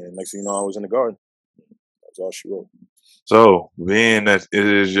 and next thing you know, I was in the Garden. That's all she wrote. So, being that it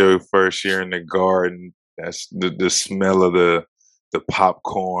is your first year in the Garden, that's the smell of the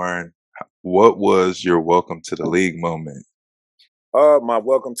popcorn. What was your welcome to the league moment? My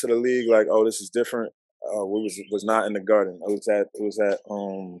welcome to the league, like, oh, this is different. Was not in the Garden. It was at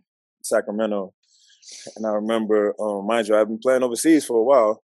Sacramento, and I remember, mind you, I've been playing overseas for a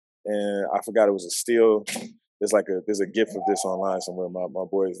while, and I forgot it was a steal. There's a GIF of this online somewhere. My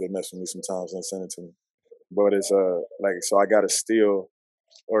boys, they mess with me sometimes and send it to me. But it's so I got a steal,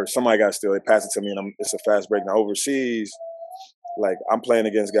 or somebody got a steal. They pass it to me, and it's a fast break. Now overseas, like, I'm playing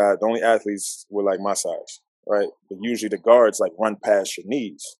against guys. The only athletes were like my size, right? But usually the guards like run past your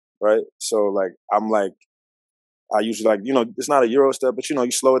knees, right? So like I'm like, I usually, like, it's not a Euro step, but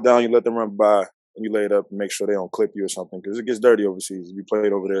you slow it down, you let them run by, and you lay it up and make sure they don't clip you or something, because it gets dirty overseas. If you play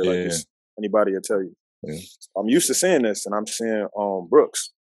it over there, like this, anybody will tell you. Yeah. I'm used to seeing this, and I'm seeing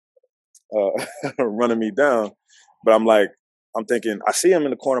Brooks running me down, but I'm thinking, I see him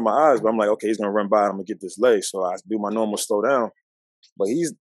in the corner of my eyes, but I'm like, okay, he's gonna run by, I'm gonna get this lay, so I do my normal slow down, but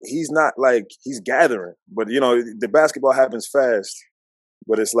he's not, like, he's gathering, but the basketball happens fast,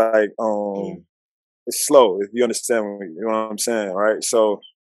 but it's like it's slow, if you understand what I'm saying, right? So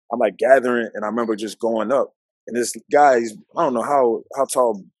I'm like gathering, and I remember just going up, and this guy, I don't know how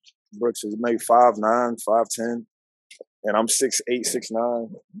tall Brooks is, maybe 5'9", 5'10", and I'm 6'8",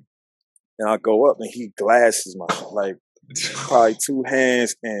 6'9", and I go up, and he glasses my, like, probably two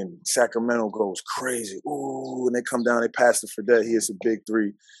hands, and Sacramento goes crazy. Ooh, and they come down, they pass to Fredette, he hits a big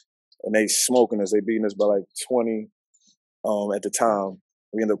three, and they smoking us, they beating us by like 20 at the time.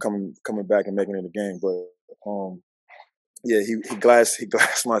 We ended up coming back and making it a game, but yeah, he glassed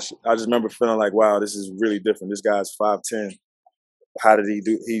my shit. I just remember feeling like, wow, this is really different. This guy's 5'10". How did he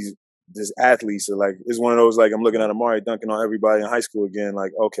do? He's this athlete. So like, it's one of those, like, I'm looking at Amari dunking on everybody in high school again.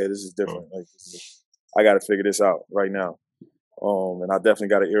 Like, okay, this is different. Like, I got to figure this out right now. And I definitely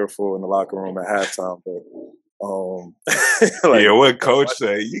got an earful in the locker room at halftime. But yeah, what coach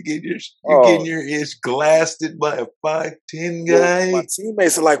say? You getting your ears blasted by a 5'10" guy. My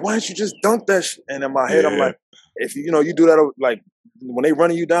teammates are like, "Why don't you just dunk that?" And in my head, I'm Yeah. like, "If you do that, like when they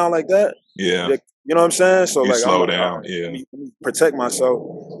running you down like that, Yeah, you know what I'm saying." So you like, slow I'm like, down. all right, Yeah, let me protect myself.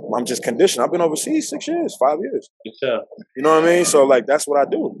 I'm just conditioned. I've been overseas 6 years, 5 years. Yeah. You know what I mean? So like, that's what I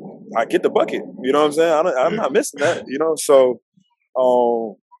do. I get the bucket. You know what I'm saying? I'm not missing that. You know, so.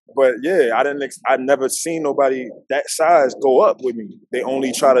 But yeah, I never seen nobody that size go up with me. They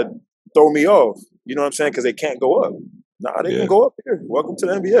only try to throw me off. You know what I'm saying? Because they can't go up. Nah, they can go up here. Welcome to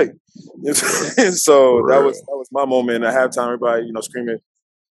the NBA. And so that was my moment at halftime. Everybody, screaming,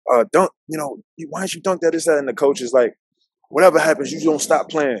 "Dunk! Why don't you dunk that?" This, that, and the coach is like, "Whatever happens, you don't stop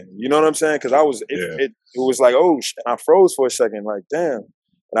playing." You know what I'm saying? Because it was like, oh, and I froze for a second, like, damn.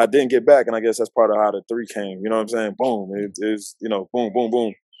 And I didn't get back, and I guess that's part of how the three came. You know what I'm saying? Boom! It is, boom, boom,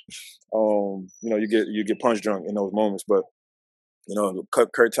 boom. You get punch drunk in those moments, but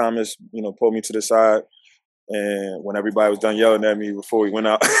Kurt Thomas, pulled me to the side, and when everybody was done yelling at me before we went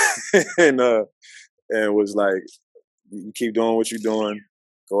out, and was like, "You keep doing what you're doing.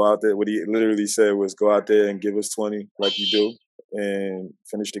 Go out there." What he literally said was, "Go out there and give us 20 like you do, and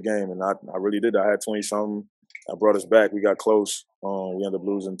finish the game." And I really did. I had 20 something. I brought us back. We got close. We ended up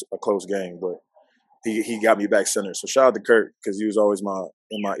losing a close game, but he got me back center. So shout out to Kurt, because he was always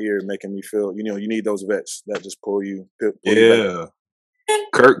in my ear, making me feel, you need those vets that just pull you back.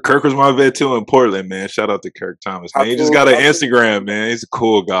 Kirk was my vet too in Portland, man. Shout out to Kirk Thomas, man. He just got an Instagram, man. He's a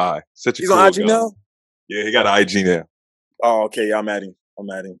cool guy. He's on IG now? Yeah, he got an IG now. Oh, okay. Yeah, I'm at him.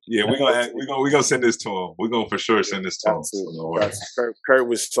 Yeah, we're gonna send this to him. We're gonna for sure send this to him. Kurt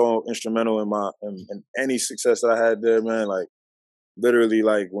was so instrumental in any success that I had there, man. Like literally,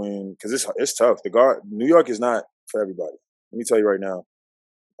 like because it's tough. New York is not for everybody. Let me tell you right now.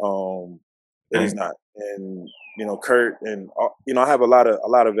 It is not. And Kurt, and I have a lot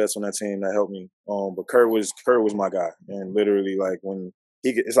of vets on that team that helped me. But Kurt was my guy, and literally, like when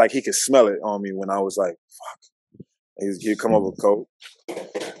it's like he could smell it on me when I was like, fuck. He'd come over, coach.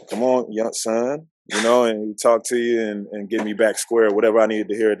 Come on, young son. And he'd talk to you and get me back square, whatever I needed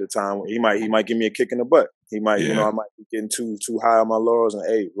to hear at the time. He might give me a kick in the butt. He might, I might be getting too high on my laurels, and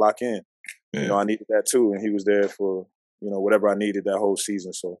hey, lock in. Yeah. I needed that too, and he was there for whatever I needed that whole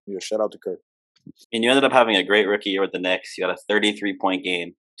season. So yeah, shout out to Kurt. And you ended up having a great rookie year with the Knicks. You got a 33-point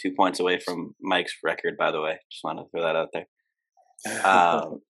game, 2 points away from Mike's record, by the way. Just wanted to throw that out there.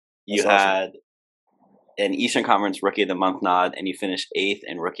 You had an Eastern Conference Rookie of the Month nod, and you finished 8th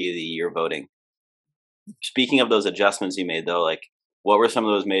in Rookie of the Year voting. Speaking of those adjustments you made, though, like what were some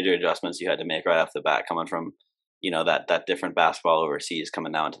of those major adjustments you had to make right off the bat, coming from that different basketball overseas,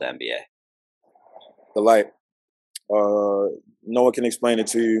 coming now into the NBA? The light. No one can explain it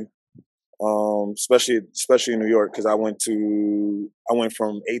to you. Especially in New York, because I went from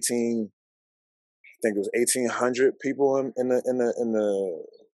 1,800 people in the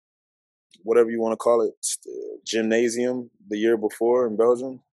whatever you want to call it, gymnasium the year before in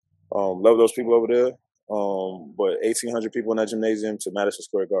Belgium. Love those people over there. But 1,800 people in that gymnasium to Madison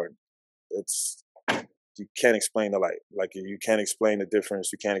Square Garden. You can't explain the light. Like you can't explain the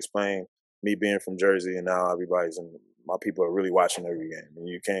difference. You can't explain me being from Jersey and now my people are really watching every game, and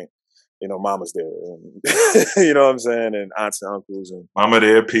you can't. Mama's there, and, you know what I'm saying, and aunts and uncles, and Mama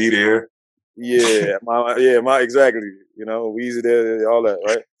there, P there. Yeah, exactly. Weezy there, all that,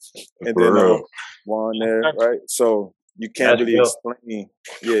 right? And then Juan there, right? So you can't really explain.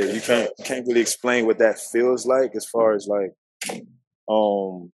 Yeah, you can't really explain what that feels like, as far as like,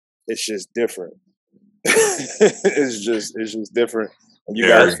 it's just different. it's just different, and you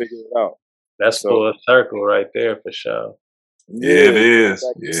gotta figure it out. That's full circle right there for sure. Yeah, it is.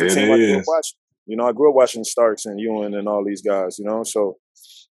 It's a team I grew up watching. I grew up watching Starks and Ewing and all these guys. So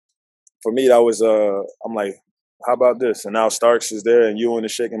for me, that was I'm like, how about this? And now Starks is there and Ewing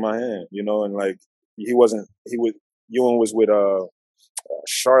is shaking my hand. And like Ewing was with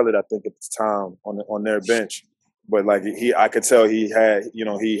Charlotte, I think, at the time on their bench, but like I could tell he had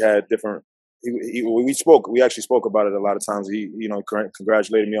different. We actually spoke about it a lot of times. He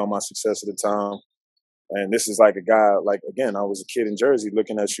congratulated me on my success at the time. And this is like a guy, like, again, I was a kid in Jersey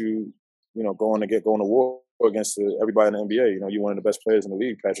looking at you, going to war against everybody in the NBA. You're one of the best players in the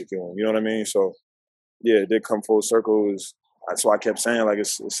league, Patrick Ewing. You know what I mean? So, yeah, it did come full circle. So I kept saying, like,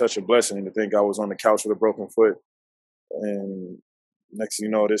 it's such a blessing to think I was on the couch with a broken foot. And next thing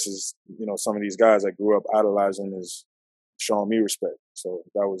you know, this is, some of these guys I grew up idolizing is showing me respect. So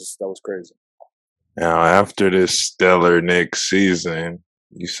that was crazy. Now, after this stellar Knicks season,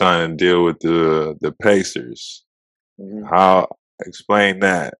 you signed a deal with the Pacers. Mhm. How explain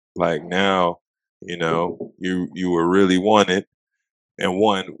that? Like now, you were really wanted, and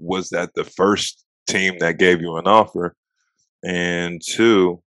one, was that the first team that gave you an offer? And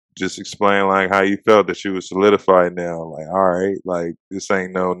two, just explain like how you felt that you were solidified now. Like, all right, like this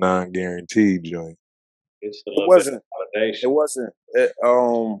ain't no non-guaranteed joint. It's a It little bit wasn't. of It validation. wasn't.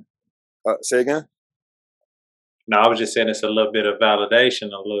 Say again. No, I was just saying it's a little bit of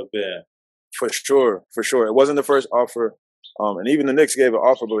validation, a little bit. For sure, for sure. It wasn't the first offer. And even the Knicks gave an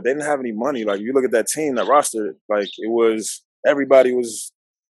offer, but they didn't have any money. Like you look at that team, that roster, like it was everybody was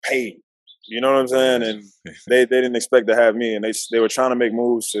paid. You know what I'm saying? And they didn't expect to have me, and they were trying to make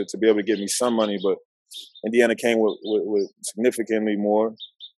moves to be able to get me some money, but Indiana came with significantly more,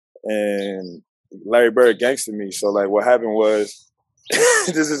 and Larry Bird gangstered me. So like what happened was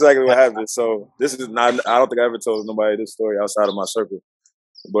this is exactly what happened. So this is not I don't think I ever told nobody this story outside of my circle.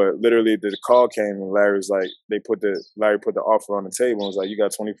 But literally the call came and Larry was like Larry put the offer on the table and was like, you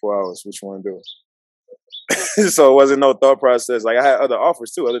got 24 hours, what you want to do? So it wasn't no thought process. Like I had other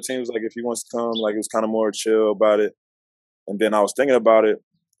offers too. Other teams like if he wants to come, like it was kind of more chill about it. And then I was thinking about it,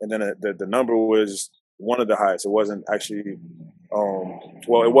 and then the number was one of the highest. It wasn't actually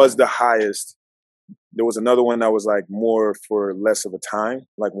well, it was the highest. There was another one that was like more for less of a time,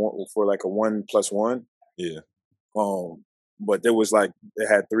 like one, for like a 1+1. Yeah. But there was like it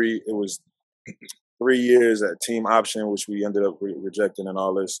had three. It was 3 years at team option, which we ended up rejecting and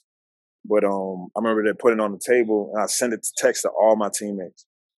all this. But I remember they put it on the table, and I sent it to text to all my teammates,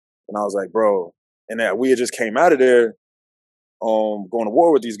 and I was like, bro, and that we had just came out of there, going to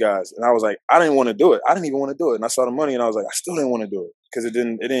war with these guys, and I was like, I didn't want to do it. I didn't even want to do it, and I saw the money, and I was like, I still didn't want to do it because it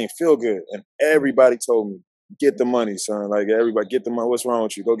didn't feel good, and everybody told me, get the money, son. Like everybody, get the money. What's wrong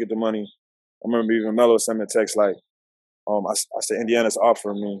with you? Go get the money. I remember even Melo sent me a text like, I said Indiana's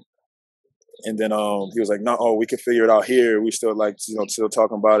offering me, and then he was like, no, oh, we can figure it out here. We still like still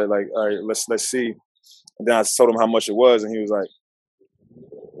talking about it. Like, all right, let's see. And then I told him how much it was, and he was like,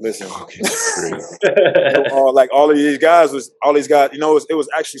 listen, like all these guys, it was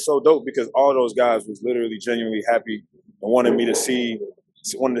actually so dope because all those guys was literally genuinely happy and wanted to see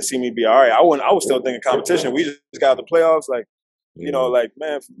me be all right. I was still thinking competition. We just got the playoffs. Like, like,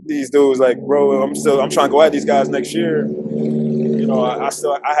 man, these dudes, like, bro, I'm trying to go at these guys next year.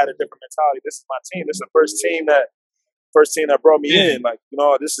 I had a different mentality. This is my team. This is the first team that brought me in. Like,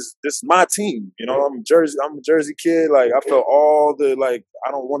 this is my team. I'm a Jersey kid. Like, I felt all the like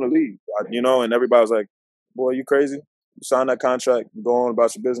I don't want to leave. And everybody was like, "Boy, you crazy? You sign that contract, and go on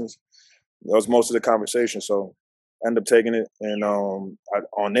about your business." That was most of the conversation. So I ended up taking it, and on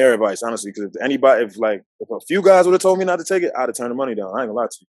their advice, honestly, because if a few guys would have told me not to take it, I'd have turned the money down. I ain't gonna lie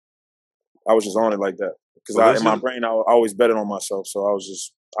to you. I was just on it like that because in my brain I always betted on myself. So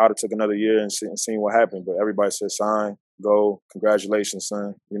I'd have took another year and seen what happened. But everybody said sign, go, congratulations,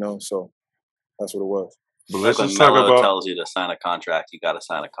 son. So that's what it was. But Like let's when just talk Melo about. tells you to sign a contract, you got to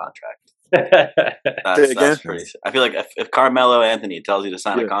sign a contract. Say it again? That's pretty. I feel like if Carmelo Anthony tells you to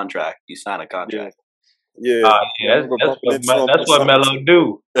sign a Yeah. contract, you sign a contract. Yeah, That's what Melo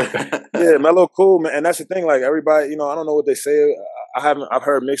do. Yeah, Melo cool, man, and that's the thing. Like everybody, I don't know what they say. I've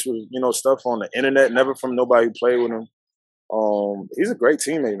heard mixed with stuff on the internet, never from nobody who played with him. He's a great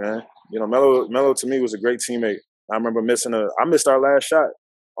teammate, man. Melo to me was a great teammate. I remember I missed our last shot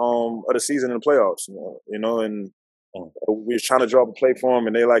of the season in the playoffs. And we was trying to draw up a play for him,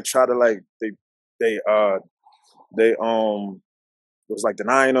 and they like try to like they it was like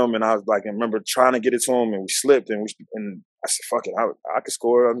denying him, and I was like, I remember trying to get it to him, and we slipped, and I said, "Fuck it, I could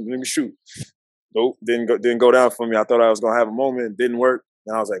score. Let me shoot." Nope, didn't go down for me. I thought I was gonna have a moment, it didn't work,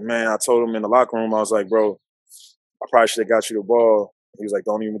 and I was like, man, I told him in the locker room, I was like, bro, I probably should have got you the ball. He was like,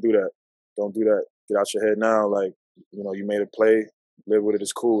 don't even do that, don't do that, get out your head now. Like, you made a play, live with it.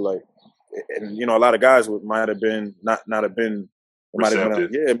 It's cool. Like, and a lot of guys might have been not have been. Might have been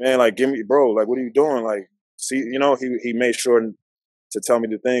like, yeah, man, like, give me, bro, like, what are you doing? Like, see, he made sure to tell me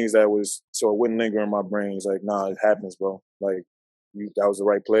the things that was so it wouldn't linger in my brain. He's like, nah, it happens, bro. Like, that was the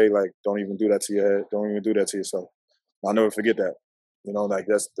right play. Like, don't even do that to your head. Don't even do that to yourself. I'll never forget that. Like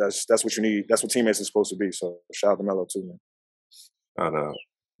that's what you need. That's what teammates are supposed to be. So shout out to Melo too, man. I know.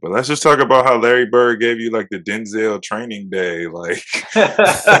 But let's just talk about how Larry Bird gave you like the Denzel training day. Like,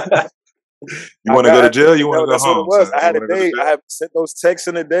 you want to go to jail? You want to go that's home? What it was. Son? I had a day. I had sent those texts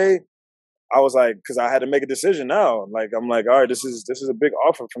in a day. I was like, because I had to make a decision now. Like, I'm like, all right, this is a big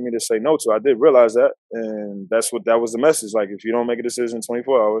offer for me to say no to. I did realize that, and that was the message. Like, if you don't make a decision in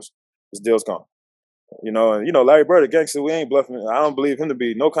 24 hours, this deal's gone. And Larry Bird, a gangster, we ain't bluffing. I don't believe him to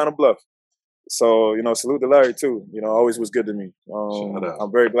be no kind of bluff. So, salute to Larry too. Always was good to me. Shout out.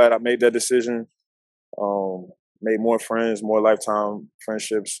 I'm very glad I made that decision. Made more friends, more lifetime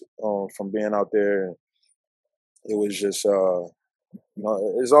friendships from being out there. It was just,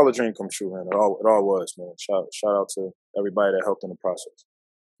 it's all a dream come true, man. It all was, man. Shout out to everybody that helped in the process.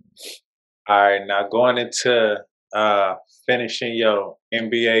 All right, now going into finishing your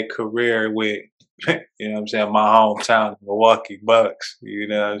NBA career with, you know what I'm saying, my hometown, Milwaukee Bucks. You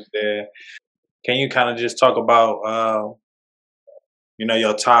know what I'm saying? Can you kind of just talk about,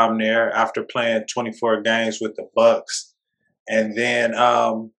 your time there after playing 24 games with the Bucks, and then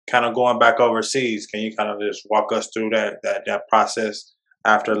kind of going back overseas? Can you kind of just walk us through that process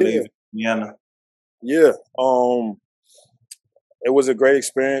after Yeah, leaving Indiana? yeah. It was a great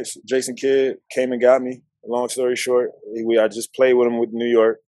experience. Jason Kidd came and got me. Long story short, I just played with him with New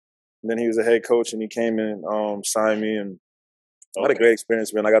York. And then he was a head coach, and he came and signed me, and I had a great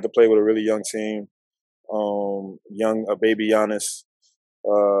experience, man. I got to play with a really young team, a baby Giannis,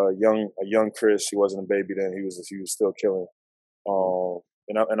 a young Chris. He wasn't a baby then; he was still killing.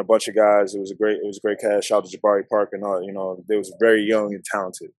 And a bunch of guys. It was a great cast. Shout out to Jabari Parker and all. They was very young and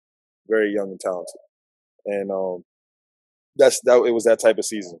talented, very young and talented, and it was that type of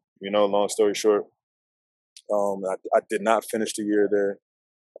season. Long story short, I did not finish the year there.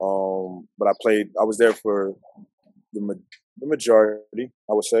 But I was there for the majority,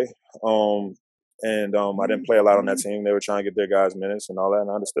 I would say. I didn't play a lot on that team. They were trying to get their guys minutes and all that, and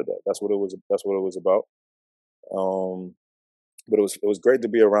I understood that. That's what it was about. But it was great to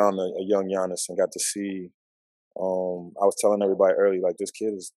be around a young Giannis and got to see. I was telling everybody early, like, this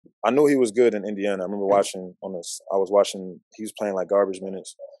kid is. I knew he was good in Indiana. I remember watching on this. I was watching. He was playing like garbage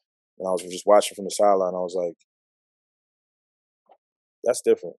minutes, and I was just watching from the sideline. I was like, that's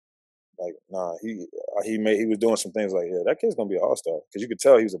different. Like, nah, he was doing some things like, yeah, that kid's gonna be an all-star, because you could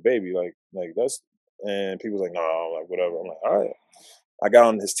tell he was a baby. Like that's, and people was like, no, like whatever. I'm like, all right. I got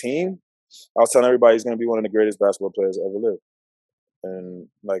on his team. I was telling everybody he's gonna be one of the greatest basketball players ever lived. And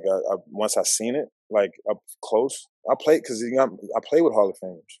like, once I seen it, like up close, I played because I play with Hall of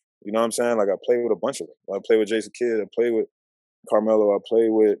Famers. You know what I'm saying? Like, I played with a bunch of them. I played with Jason Kidd. I played with Carmelo. I played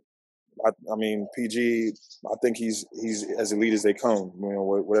with. I mean, PG. I think he's as elite as they come.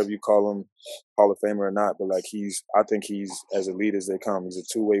 Whatever you call him, Hall of Famer or not, but like I think he's as elite as they come. He's a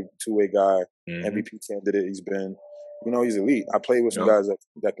two-way guy, MVP candidate. He's been, he's elite. I played with some guys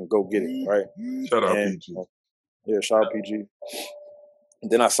that can go get it, right? Shout out PG. Yeah, shout out PG.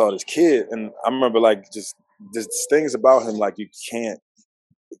 And then I saw this kid, and I remember like just things about him like you can't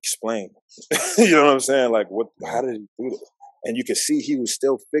explain. You know what I'm saying? Like, how did he do that? And you could see he was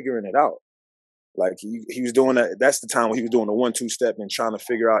still figuring it out. Like, he was doing that. That's the time when he was doing the 1-2 step and trying to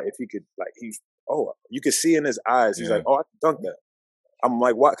figure out if he could, like, you could see in his eyes. He's like, oh, I can dunk that. I'm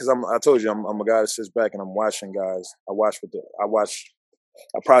like, what? Because I told you, I'm a guy that sits back and I'm watching guys. I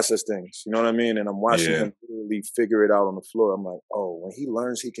process things. You know what I mean? And I'm watching him literally figure it out on the floor. I'm like, oh, when he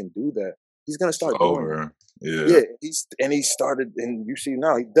learns he can do that, he's gonna start doing it. Yeah. He started, and you see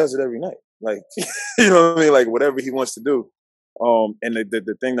now he does it every night. Like, you know what I mean? Like, whatever he wants to do. And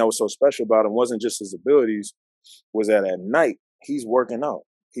the thing that was so special about him wasn't just his abilities, was that at night he's working out.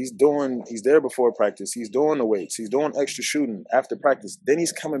 He's there before practice. He's doing the weights. He's doing extra shooting after practice. Then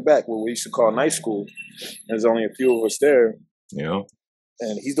he's coming back what we used to call night school. There's only a few of us there. Yeah.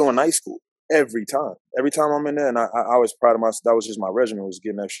 And he's doing night school every time. Every time I'm in there, and I was proud of myself. That was just my regimen, was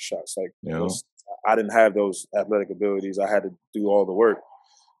getting extra shots. Like, I didn't have those athletic abilities. I had to do all the work.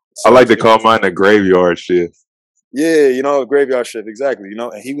 So I like to call mine a graveyard shift. Yeah, graveyard shift, exactly.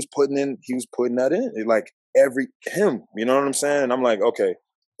 And he was putting that in. You know what I'm saying? And I'm like, okay.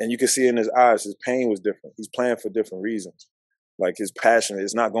 And you can see in his eyes, his pain was different. He's playing for different reasons. Like, his passion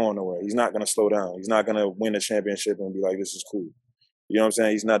is not going nowhere. He's not going to slow down. He's not going to win a championship and be like, this is cool. You know what I'm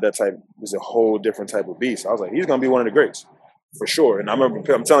saying? He's not that type. He's a whole different type of beast. I was like, he's going to be one of the greats for sure. And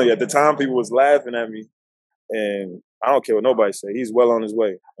I'm telling you, at the time, people was laughing at me. And I don't care what nobody say. He's well on his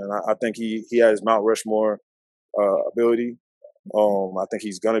way. And I think he has Mount Rushmore ability. I think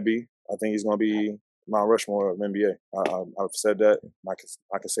he's going to be. I think he's going to be Mount Rushmore of NBA. I've said that.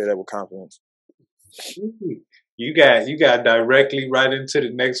 I can say that with confidence. You got directly right into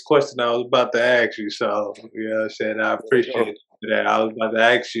the next question I was about to ask you. So, you know what I'm saying? I appreciate that. I was about to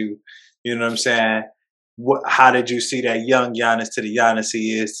ask you, you know what I'm saying? How did you see that young Giannis to the Giannis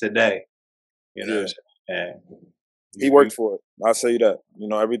he is today? You know what I'm saying? He worked for it. I'll say that.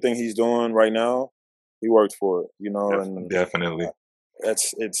 Everything he's doing right now, he worked for it. And definitely.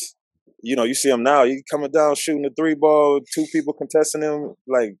 It's you see him now. He coming down shooting the 3-ball, 2 people contesting him,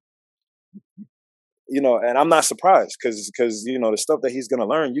 like. And I'm not surprised because the stuff that he's gonna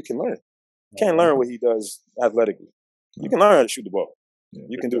learn, you can learn. can't learn what he does athletically. You can learn how to shoot the ball. Yeah.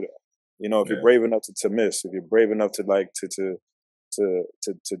 You can do that. You know, if you're brave enough to miss, if you're brave enough to like to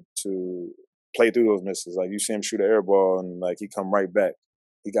play through those misses. Like you see him shoot an air ball and like he come right back.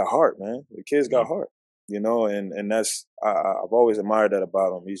 He got heart, man. The kid's got heart. You know, and that's I've always admired that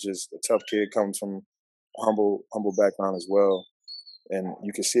about him. He's just a tough kid, comes from a humble background as well. And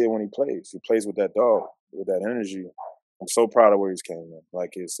you can see it when he plays. He plays with that dog, with that energy. I'm so proud of where he's came in.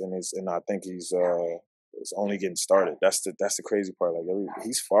 Like and I think he's it's only getting started. That's the crazy part. Like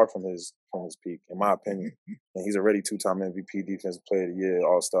he's far from his peak, in my opinion. And he's already 2-time MVP, Defensive Player of the Year,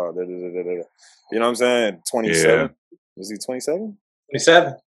 All Star. You know what I'm saying? 27. Yeah. Was he 27?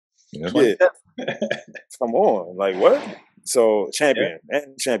 27. Yeah. Come on, like what? So champion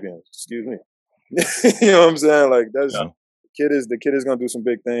and champion. Excuse me. You know what I'm saying? Like that's the kid is gonna do some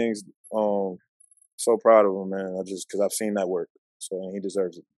big things. So proud of him, man. Because I've seen that work. So and he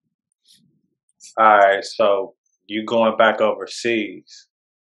deserves it. All right, so you going back overseas.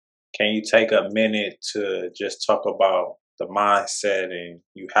 Can you take a minute to just talk about the mindset and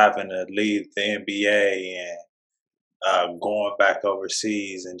you having to leave the NBA and going back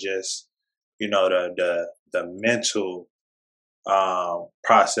overseas and just, you know, the mental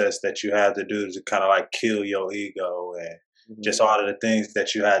process that you had to do to kind of like kill your ego and just all of the things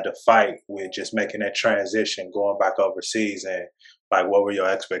that you had to fight with just making that transition, going back overseas, and like what were your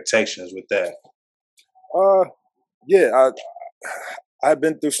expectations with that? Yeah, I've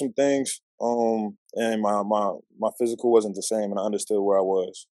been through some things, and my physical wasn't the same, and I understood where I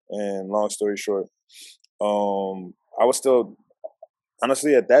was. And long story short, I was still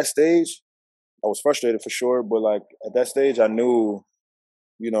honestly at that stage, I was frustrated for sure, but like at that stage, I knew,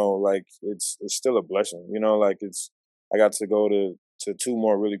 you know, like it's still a blessing, you know, like I got to go to 2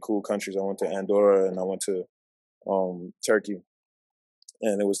 more really cool countries. I went to Andorra and I went to Turkey,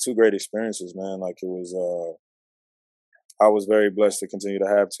 and it was 2 great experiences, man. Like it was. I was very blessed to continue to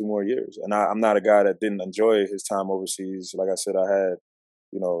have 2 more years. And I'm not a guy that didn't enjoy his time overseas. Like I said, I had,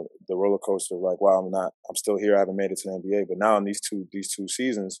 you know, the roller coaster of like, wow, I'm still here. I haven't made it to the NBA. But now in these two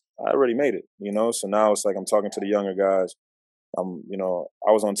seasons, I already made it, you know? So now it's like I'm talking to the younger guys. You know,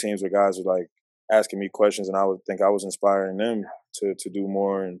 I was on teams where guys were like asking me questions and I would think I was inspiring them to do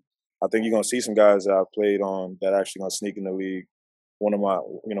more. And I think you're going to see some guys that I've played on that are actually going to sneak in the league. One of my,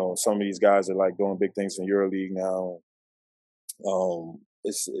 you know, some of these guys are like doing big things in EuroLeague now.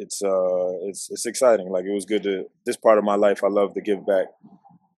 It's exciting. Like it was good this part of my life. I love to give back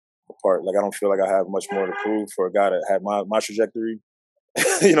part. Like I don't feel like I have much more to prove for a guy that had my trajectory.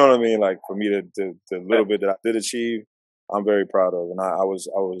 You know what I mean? Like for me to the little bit that I did achieve, I'm very proud of, and I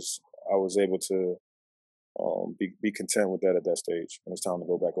was able to be content with that at that stage. And it's time to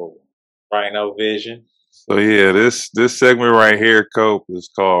go back over. Rhino Vision. So yeah, this segment right here, Cope,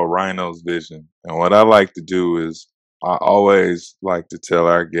 is called Rhino's Vision. And what I like to do is I always like to tell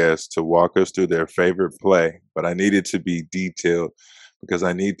our guests to walk us through their favorite play, but I need it to be detailed because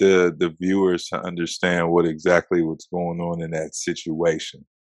I need the viewers to understand what's going on in that situation.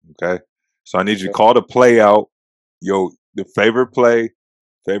 Okay? So I need you to call the play out, the favorite play,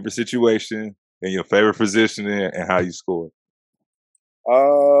 favorite situation, and your favorite position and how you scored.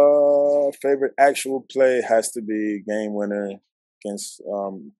 Favorite actual play has to be game winner against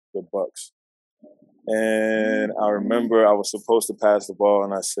the Bucks. And I remember I was supposed to pass the ball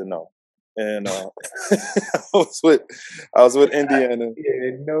and I said no. And I was with Indiana.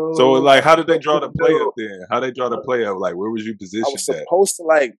 Yeah, no. So like how did they draw the play up then? How they draw the play up? Like where was you positioned I was supposed to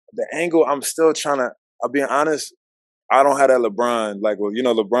like the angle. I'm still trying to, I'll be honest, I don't have that LeBron, like, well, you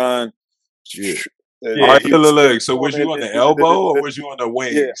know, LeBron. Yeah. All right, look. So was you on the elbow or was you on the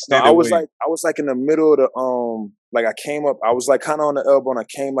wing? Yeah, no, I was like in the middle of the like I came up, I was like kind of on the elbow and I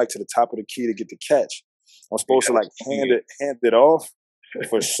came like to the top of the key to get the catch. I'm supposed to like hand it off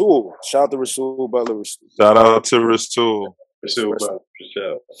for Rasul. Shout out to Rasul Butler. Shout out to Rasul. Rasul Butler, for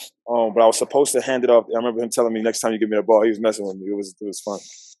sure. But I was supposed to hand it off. I remember him telling me next time you give me the ball, he was messing with me. It was fun.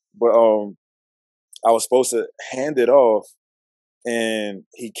 But I was supposed to hand it off. And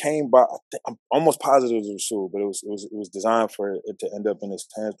he came by. I'm almost positive it was Rasul, but it was designed for it to end up in his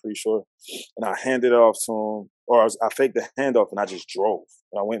hands, pretty sure. And I handed it off to him, or I faked the handoff, and I just drove.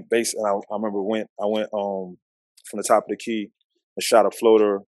 And I went base, and I remember I went from the top of the key and shot a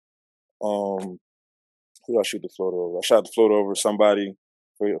floater. Who did I shoot the floater over? I shot the floater over somebody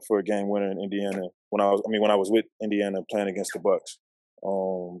for a game winner in Indiana when I was with Indiana playing against the Bucks.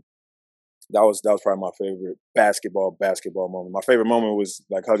 That was probably my favorite basketball moment. My favorite moment was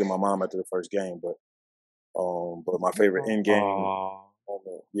like hugging my mom after the first game, but my favorite in game moment,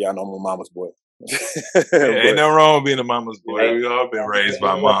 yeah, I know I'm a mama's boy. Ain't But nothing wrong with being a mama's boy. Yeah. We all been raised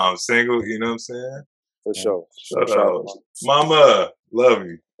by moms, single. You know what I'm saying? for sure. Shout Shout out, mama, love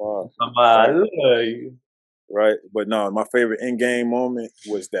you. I love you. Right. But no, my favorite in-game moment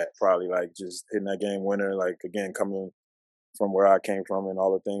was that, probably like just hitting that game winner, like again coming from where I came from and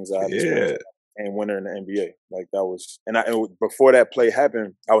all the things I had experienced. Game winner in the NBA, like that was. Before that play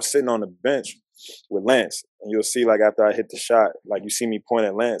happened, I was sitting on the bench with Lance, and you'll see like after I hit the shot, like you see me point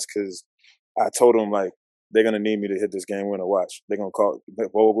at Lance because I told him like they're gonna need me to hit this game winner. Watch, they're gonna call.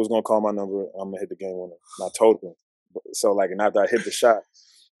 Vogel's gonna call my number. I'm gonna hit the game winner. And I told him. So like, and after I hit the shot,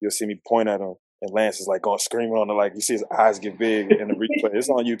 you'll see me point at him. And Lance is like going screaming on the, like you see his eyes get big in the replay. It's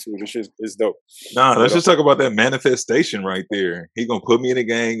on YouTube. It's dope. Nah, let's just talk about that manifestation right there. He gonna put me in the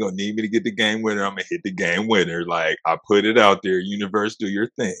game, gonna need me to get the game winner. I'm gonna hit the game winner. Like I put it out there. Universe, do your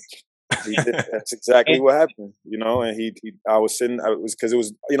thing. That's exactly what happened, you know. And I was sitting. It was because it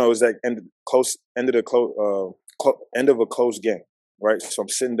was, you know, it was like end of a close game, right? So I'm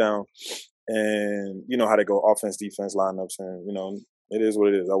sitting down, and you know how they go offense, defense lineups, and you know. It is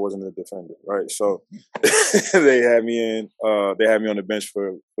what it is. I wasn't a defender, right? So they had me on the bench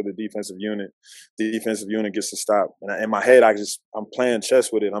for the defensive unit. The defensive unit gets to stop, and in my head, I'm playing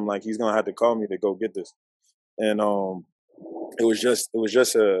chess with it. I'm like, he's gonna have to call me to go get this, and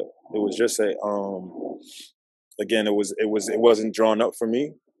again, it wasn't drawn up for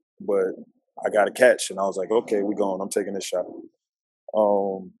me, but I got a catch, and I was like, okay, we going. I'm taking this shot.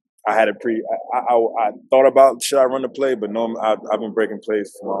 I had I thought about should I run the play, but no, I've been breaking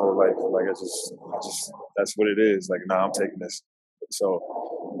plays for my whole life. Like I just that's what it is. Like, nah, I'm taking this. So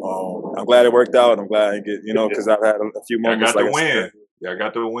I'm glad it worked out. I'm glad I didn't get, you know, because I've had a few moments. I got the win. Yeah, I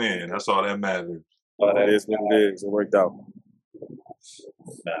got the win. That's all that matters. That is what it is. It worked out.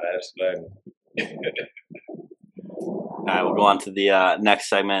 Nah, that's funny. All right, we'll go on to the next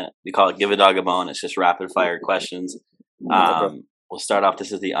segment. We call it "Give a Dog a Bone." It's just rapid fire questions. Okay. We'll start off.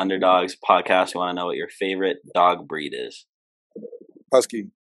 This is the Underdogs podcast. We want to know what your favorite dog breed is.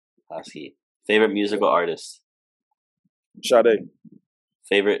 Husky. Husky. Favorite musical artist. Sade.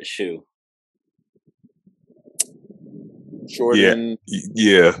 Favorite shoe. Jordan.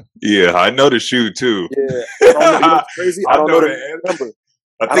 Yeah. I know the shoe too. Yeah. I don't know, you know crazy. I don't know the number.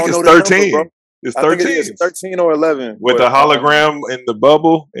 I think it's 13. Number, it's 13. I think it is 13 or 11. With the hologram in the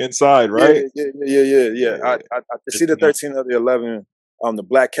bubble inside, right? Yeah. I see the 13 or the 11. The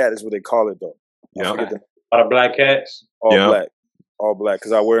black cat is what they call it, though. Yeah. Are the black cats? All black,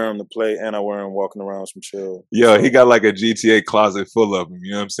 because I wear them to play and I wear them walking around some chill. Yeah, he got like a GTA closet full of them.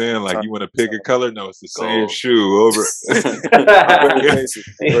 You know what I'm saying? Like, you want to pick a color? No, it's the same shoe over.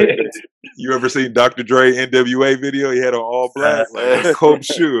 You ever seen Dr. Dre NWA video? He had on all black, like a Cope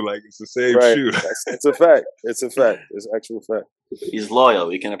shoe. Like, it's the same shoe. It's a fact. It's actual fact. He's loyal.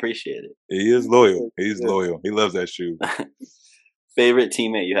 We can appreciate it. He is loyal. He's loyal. He loves that shoe. Favorite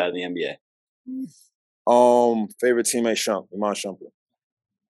teammate you had in the NBA? Favorite teammate, Iman Shumpert.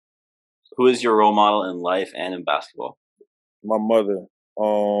 Who is your role model in life and in basketball? My mother.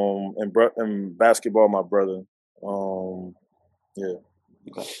 In basketball, my brother. Yeah.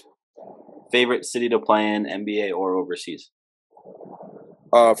 Okay. Favorite city to play in, NBA or overseas?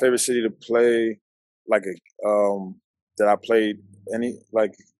 Favorite city to play, like that I played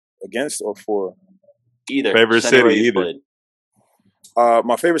against or for? Either. Favorite city, either. Played.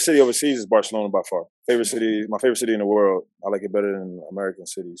 My favorite city overseas is Barcelona by far. My favorite city in the world. I like it better than American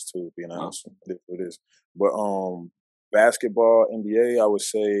cities too, being honest. It is. But basketball, NBA, I would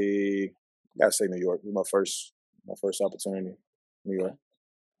say, gotta say New York. It was my first opportunity. New York.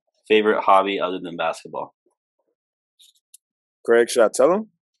 Favorite hobby other than basketball? Craig, should I tell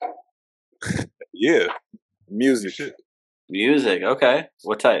him? Yeah. Music. Music, okay.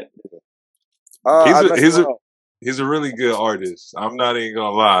 What type? He's a really good artist. I'm not even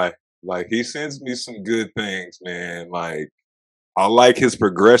gonna lie. Like, he sends me some good things, man. Like, I like his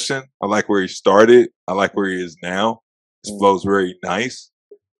progression. I like where he started. I like where he is now. His flow's very nice.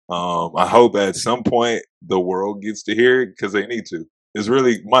 I hope at some point the world gets to hear it because they need to. It's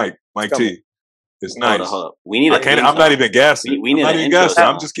really Mike T. It's nice. Hold up. We need I'm not even gassing. We need I'm not even gassing.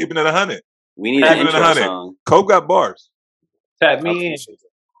 I'm just keeping it 100. We need an intro song. Cope got bars. Tap me in.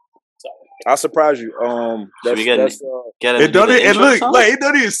 I'll surprise you. It doesn't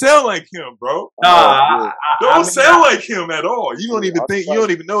even sound like him, bro. Don't sound like him at all. You don't even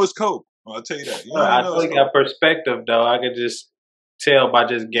know it's Cope. I'll tell you that. I think got perspective though. I could just tell by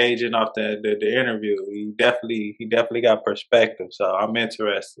just gauging off the interview. He definitely got perspective. So I'm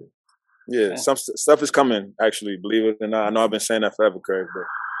interested. Yeah, some stuff is coming. Actually, believe it or not, I know I've been saying that forever, Craig, but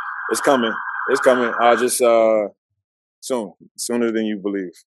it's coming. It's coming. I'll just sooner than you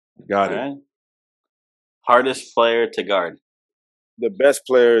believe. Got it. Hardest player to guard. The best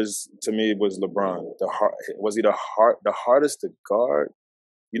players to me was LeBron. Was he the hardest to guard?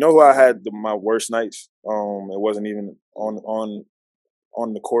 You know who I had my worst nights? It wasn't even on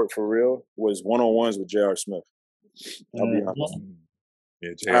the court for real. Was one-on-ones with J.R. Smith. I'll be honest.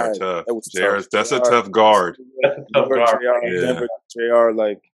 Yeah, JR tough. It was JR, tough. that's a tough guard. That's a tough guard. Denver, JR,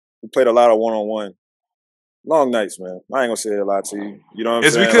 like we played a lot of one-on-one. Long nights, man. I ain't gonna say a lot to you. You know what I'm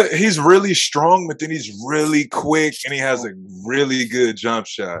It's saying? because he's really strong, but then he's really quick and he has a really good jump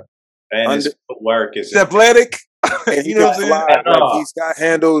shot. And his footwork is He's athletic. And you know what I'm saying? Like, he's got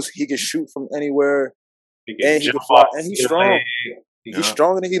handles. He can shoot from anywhere. He And he can fly. And he's strong. He's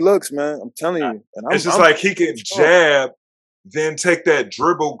stronger than he looks, man. I'm telling you. And it's just like he can jab, then take that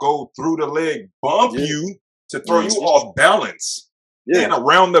dribble, go through the leg, bump you to throw you off balance. And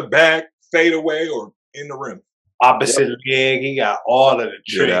around the back, fade away or in the rim. Opposite leg, he got all of the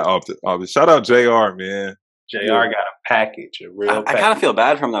tricks. Yeah, shout out JR, man. JR got a package, a real I kind of feel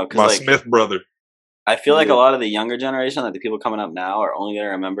bad for him, though. My like, Smith brother. I feel like a lot of the younger generation, like the people coming up now, are only going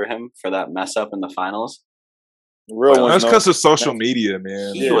to remember him for that mess up in the finals. That's because of social media,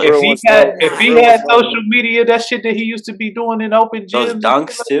 man. Yeah. If he had social media, that shit that he used to be doing in open gyms. Those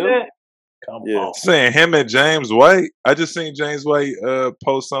dunks, too? Come on. Saying him and James White. I just seen James White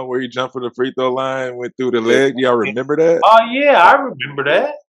post something where he jumped for the free throw line, went through the leg. Y'all remember that? Oh, yeah, I remember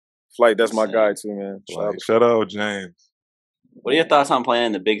that. Flight, that's my guy too, man. Shout out James. What are your thoughts on playing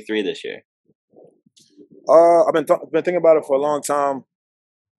in the Big Three this year? I've been thinking about it for a long time.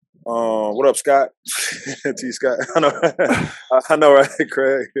 What up, Scott? T. Scott. I know, right,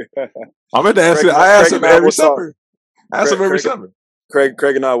 Craig? I'm going to ask you. I ask him every summer. Craig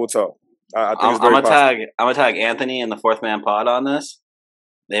and I will talk. I think I'm gonna tag Anthony and the Fourth Man Pod on this.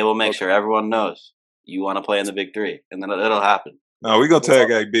 They will make sure everyone knows you want to play in the Big Three, and then it'll happen. No, we gonna tag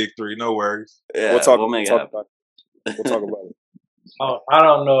a Big Three. No worries. Yeah, we'll make it happen. We'll talk about it. Oh, I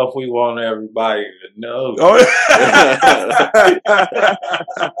don't know if we want everybody to know.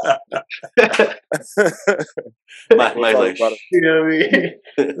 Mike's like, you know what I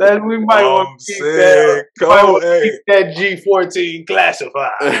mean? Then we might want to keep that G14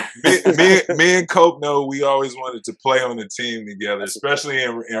 classified. me and Cope know we always wanted to play on the team together, especially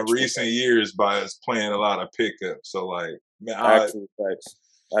in recent years by us playing a lot of pickup. So like, man, actual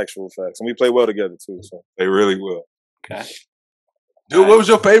facts, and we play well together too. So they really will. Okay. Dude, what was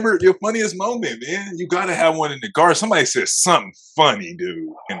your funniest moment, man? You gotta have one in the guard. Somebody said something funny, dude,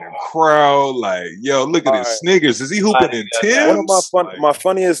 in the crowd. Like, yo, look at his sneakers. Is he hooping in Tim's? One of my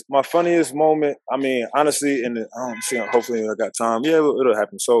funniest moment. I mean, honestly, I don't see. Hopefully, I got time. Yeah, it'll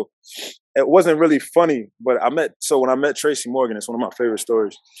happen. So, it wasn't really funny, but when I met Tracy Morgan, it's one of my favorite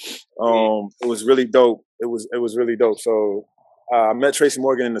stories. It was really dope. It was really dope. So, I met Tracy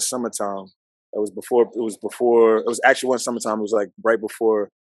Morgan in the summertime. It was actually one summertime. It was like right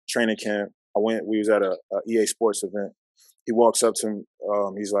before training camp. We was at a EA Sports event. He walks up to me.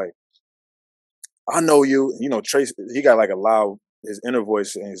 He's like, I know you. You know, Tracy, he got like a loud, his inner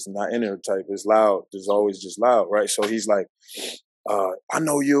voice, and he's not inner type. It's loud. It's always just loud, right? So he's like, I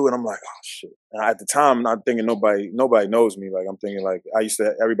know you. And I'm like, oh, shit. And at the time, I'm not thinking nobody knows me. Like, I'm thinking like,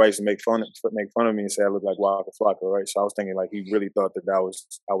 everybody used to make fun of me and say I look like Waka Flocka, right? So I was thinking like, he really thought that I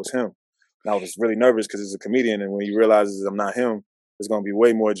was him. And I was really nervous because he's a comedian, and when he realizes I'm not him, there's gonna be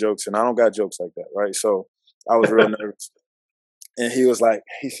way more jokes, and I don't got jokes like that, right? So I was real nervous. And he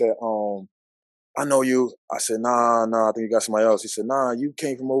said, I know you. I said, nah, I think you got somebody else. He said, nah, you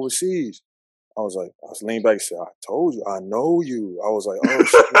came from overseas. I was leaned back and said, I told you, I know you. I was like, oh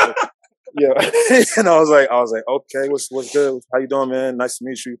shit. Yeah. And I was like, okay, what's good? How you doing, man? Nice to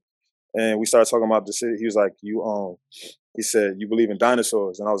meet you. And we started talking about the city. He was like, he said, you believe in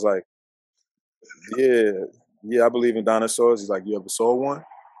dinosaurs? And I was like, yeah, I believe in dinosaurs. He's like, you ever saw one?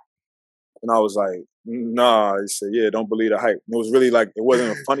 And I was like, nah. He said, yeah, don't believe the hype. And it was really like, it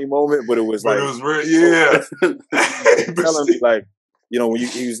wasn't a funny moment, but it was like, it was real, yeah. Telling me like, you know, when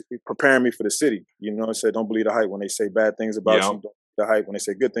he was preparing me for the city, you know, I said, don't believe the hype. When they say bad things about you, don't believe the hype. When they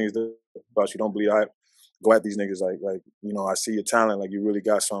say good things about you, don't believe the hype. Go at these niggas like, you know, I see your talent, like you really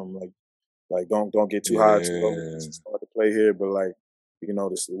got something, like don't get too high to start to play here, but like, you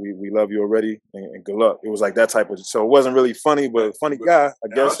know, we love you already, and good luck. It was like that type of. So it wasn't really funny, but a funny guy, I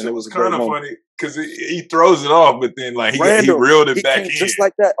guess. And it was kind of funny because he throws it off, but then like he reeled it back in just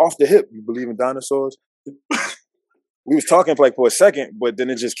like that off the hip. You believe in dinosaurs? We was talking for a second, but then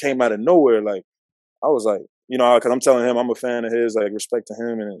it just came out of nowhere. Like I was like, you know, because I'm telling him I'm a fan of his, like respect to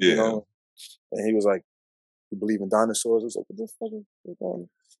him, and you know, and he was like, "You believe in dinosaurs?" I was like, "What the fuck is going on?"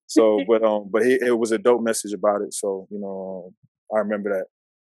 So, but it was a dope message about it. So, you know. I remember that.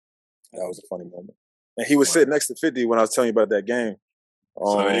 That was a funny moment. and he was sitting next to 50 when I was telling you about that game.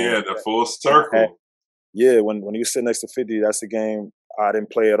 So yeah, the full circle. Yeah, when he was sitting next to 50, that's the game. I didn't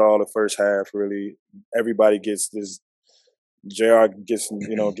play at all the first half. Really, everybody gets this. JR gets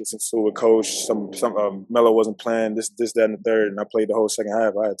into a coach. Some Melo wasn't playing. This, that, and the third. And I played the whole second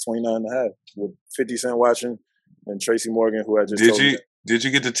half. I had 29 and a half with 50 Cent watching and Tracy Morgan, who I just Did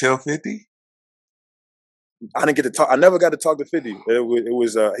you get to tell 50? I didn't get to talk. I never got to talk to 50. It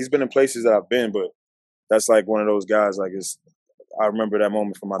was he's been in places that I've been, but that's like one of those guys. Like I remember that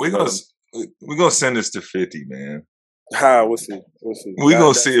moment from my. We're gonna send this to 50, man. We'll see. We're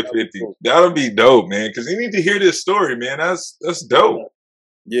gonna see it 50. Cool. That'll be dope, man. Because you need to hear this story, man. That's dope.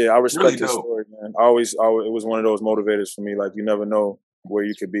 Yeah, I respect this story, man. I always, it was one of those motivators for me. Like, you never know where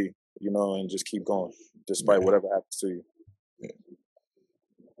you could be, and just keep going despite whatever happens to you. Yeah.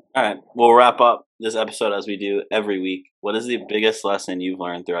 All right, we'll wrap up this episode as we do every week. What is the biggest lesson you've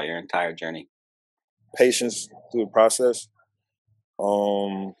learned throughout your entire journey? Patience through the process.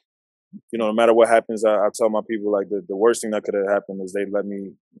 No matter what happens, I tell my people, like, the worst thing that could have happened is they let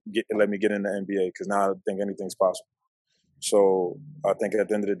me get in the NBA, because now I think anything's possible. So I think at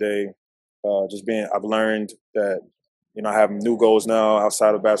the end of the day, I've learned that, I have new goals now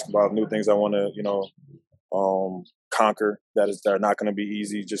outside of basketball, new things I want to, conquer that are not going to be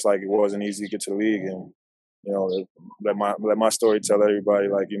easy, just like it wasn't easy to get to the league. And, let my story tell everybody,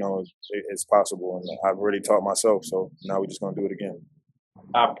 like, it's possible. And I've already taught myself. So now we're just going to do it again.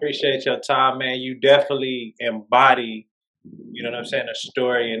 I appreciate your time, man. You definitely embody, the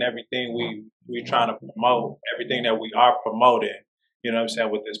story and everything we trying to promote, everything that we are promoting,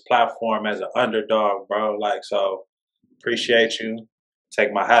 with this platform as an underdog, bro. Like, so appreciate you.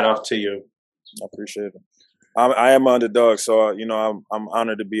 Take my hat off to you. I appreciate it. I am an underdog, so, I'm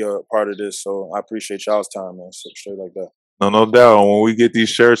honored to be a part of this. So I appreciate y'all's time, man. So straight like that. No doubt. When we get these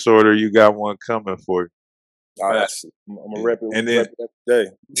shirts ordered, you got one coming for you. I'm gonna rep it. And then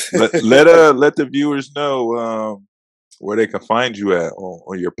day. let the viewers know where they can find you at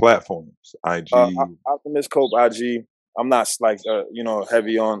on your platforms. IG, Optimist Cope IG. I'm not like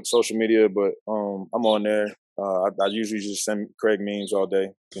heavy on social media, but I'm on there. I usually just send Craig memes all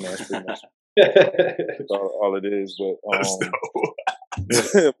day. That's pretty much all it is. But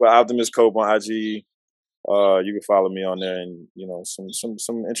but Optimist Cope on IG. You can follow me on there, and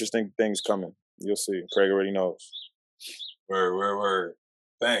some interesting things coming. You'll see. Craig already knows. Word.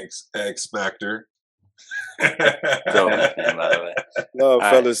 Thanks, X Factor. Dope, man, by the way. Love,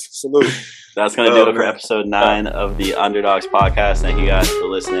 fellas. Salute. That's going to do it for episode 9 of the Underdogs podcast. Thank you guys for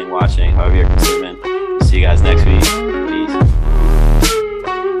listening, watching, however you're consuming. See you guys next week.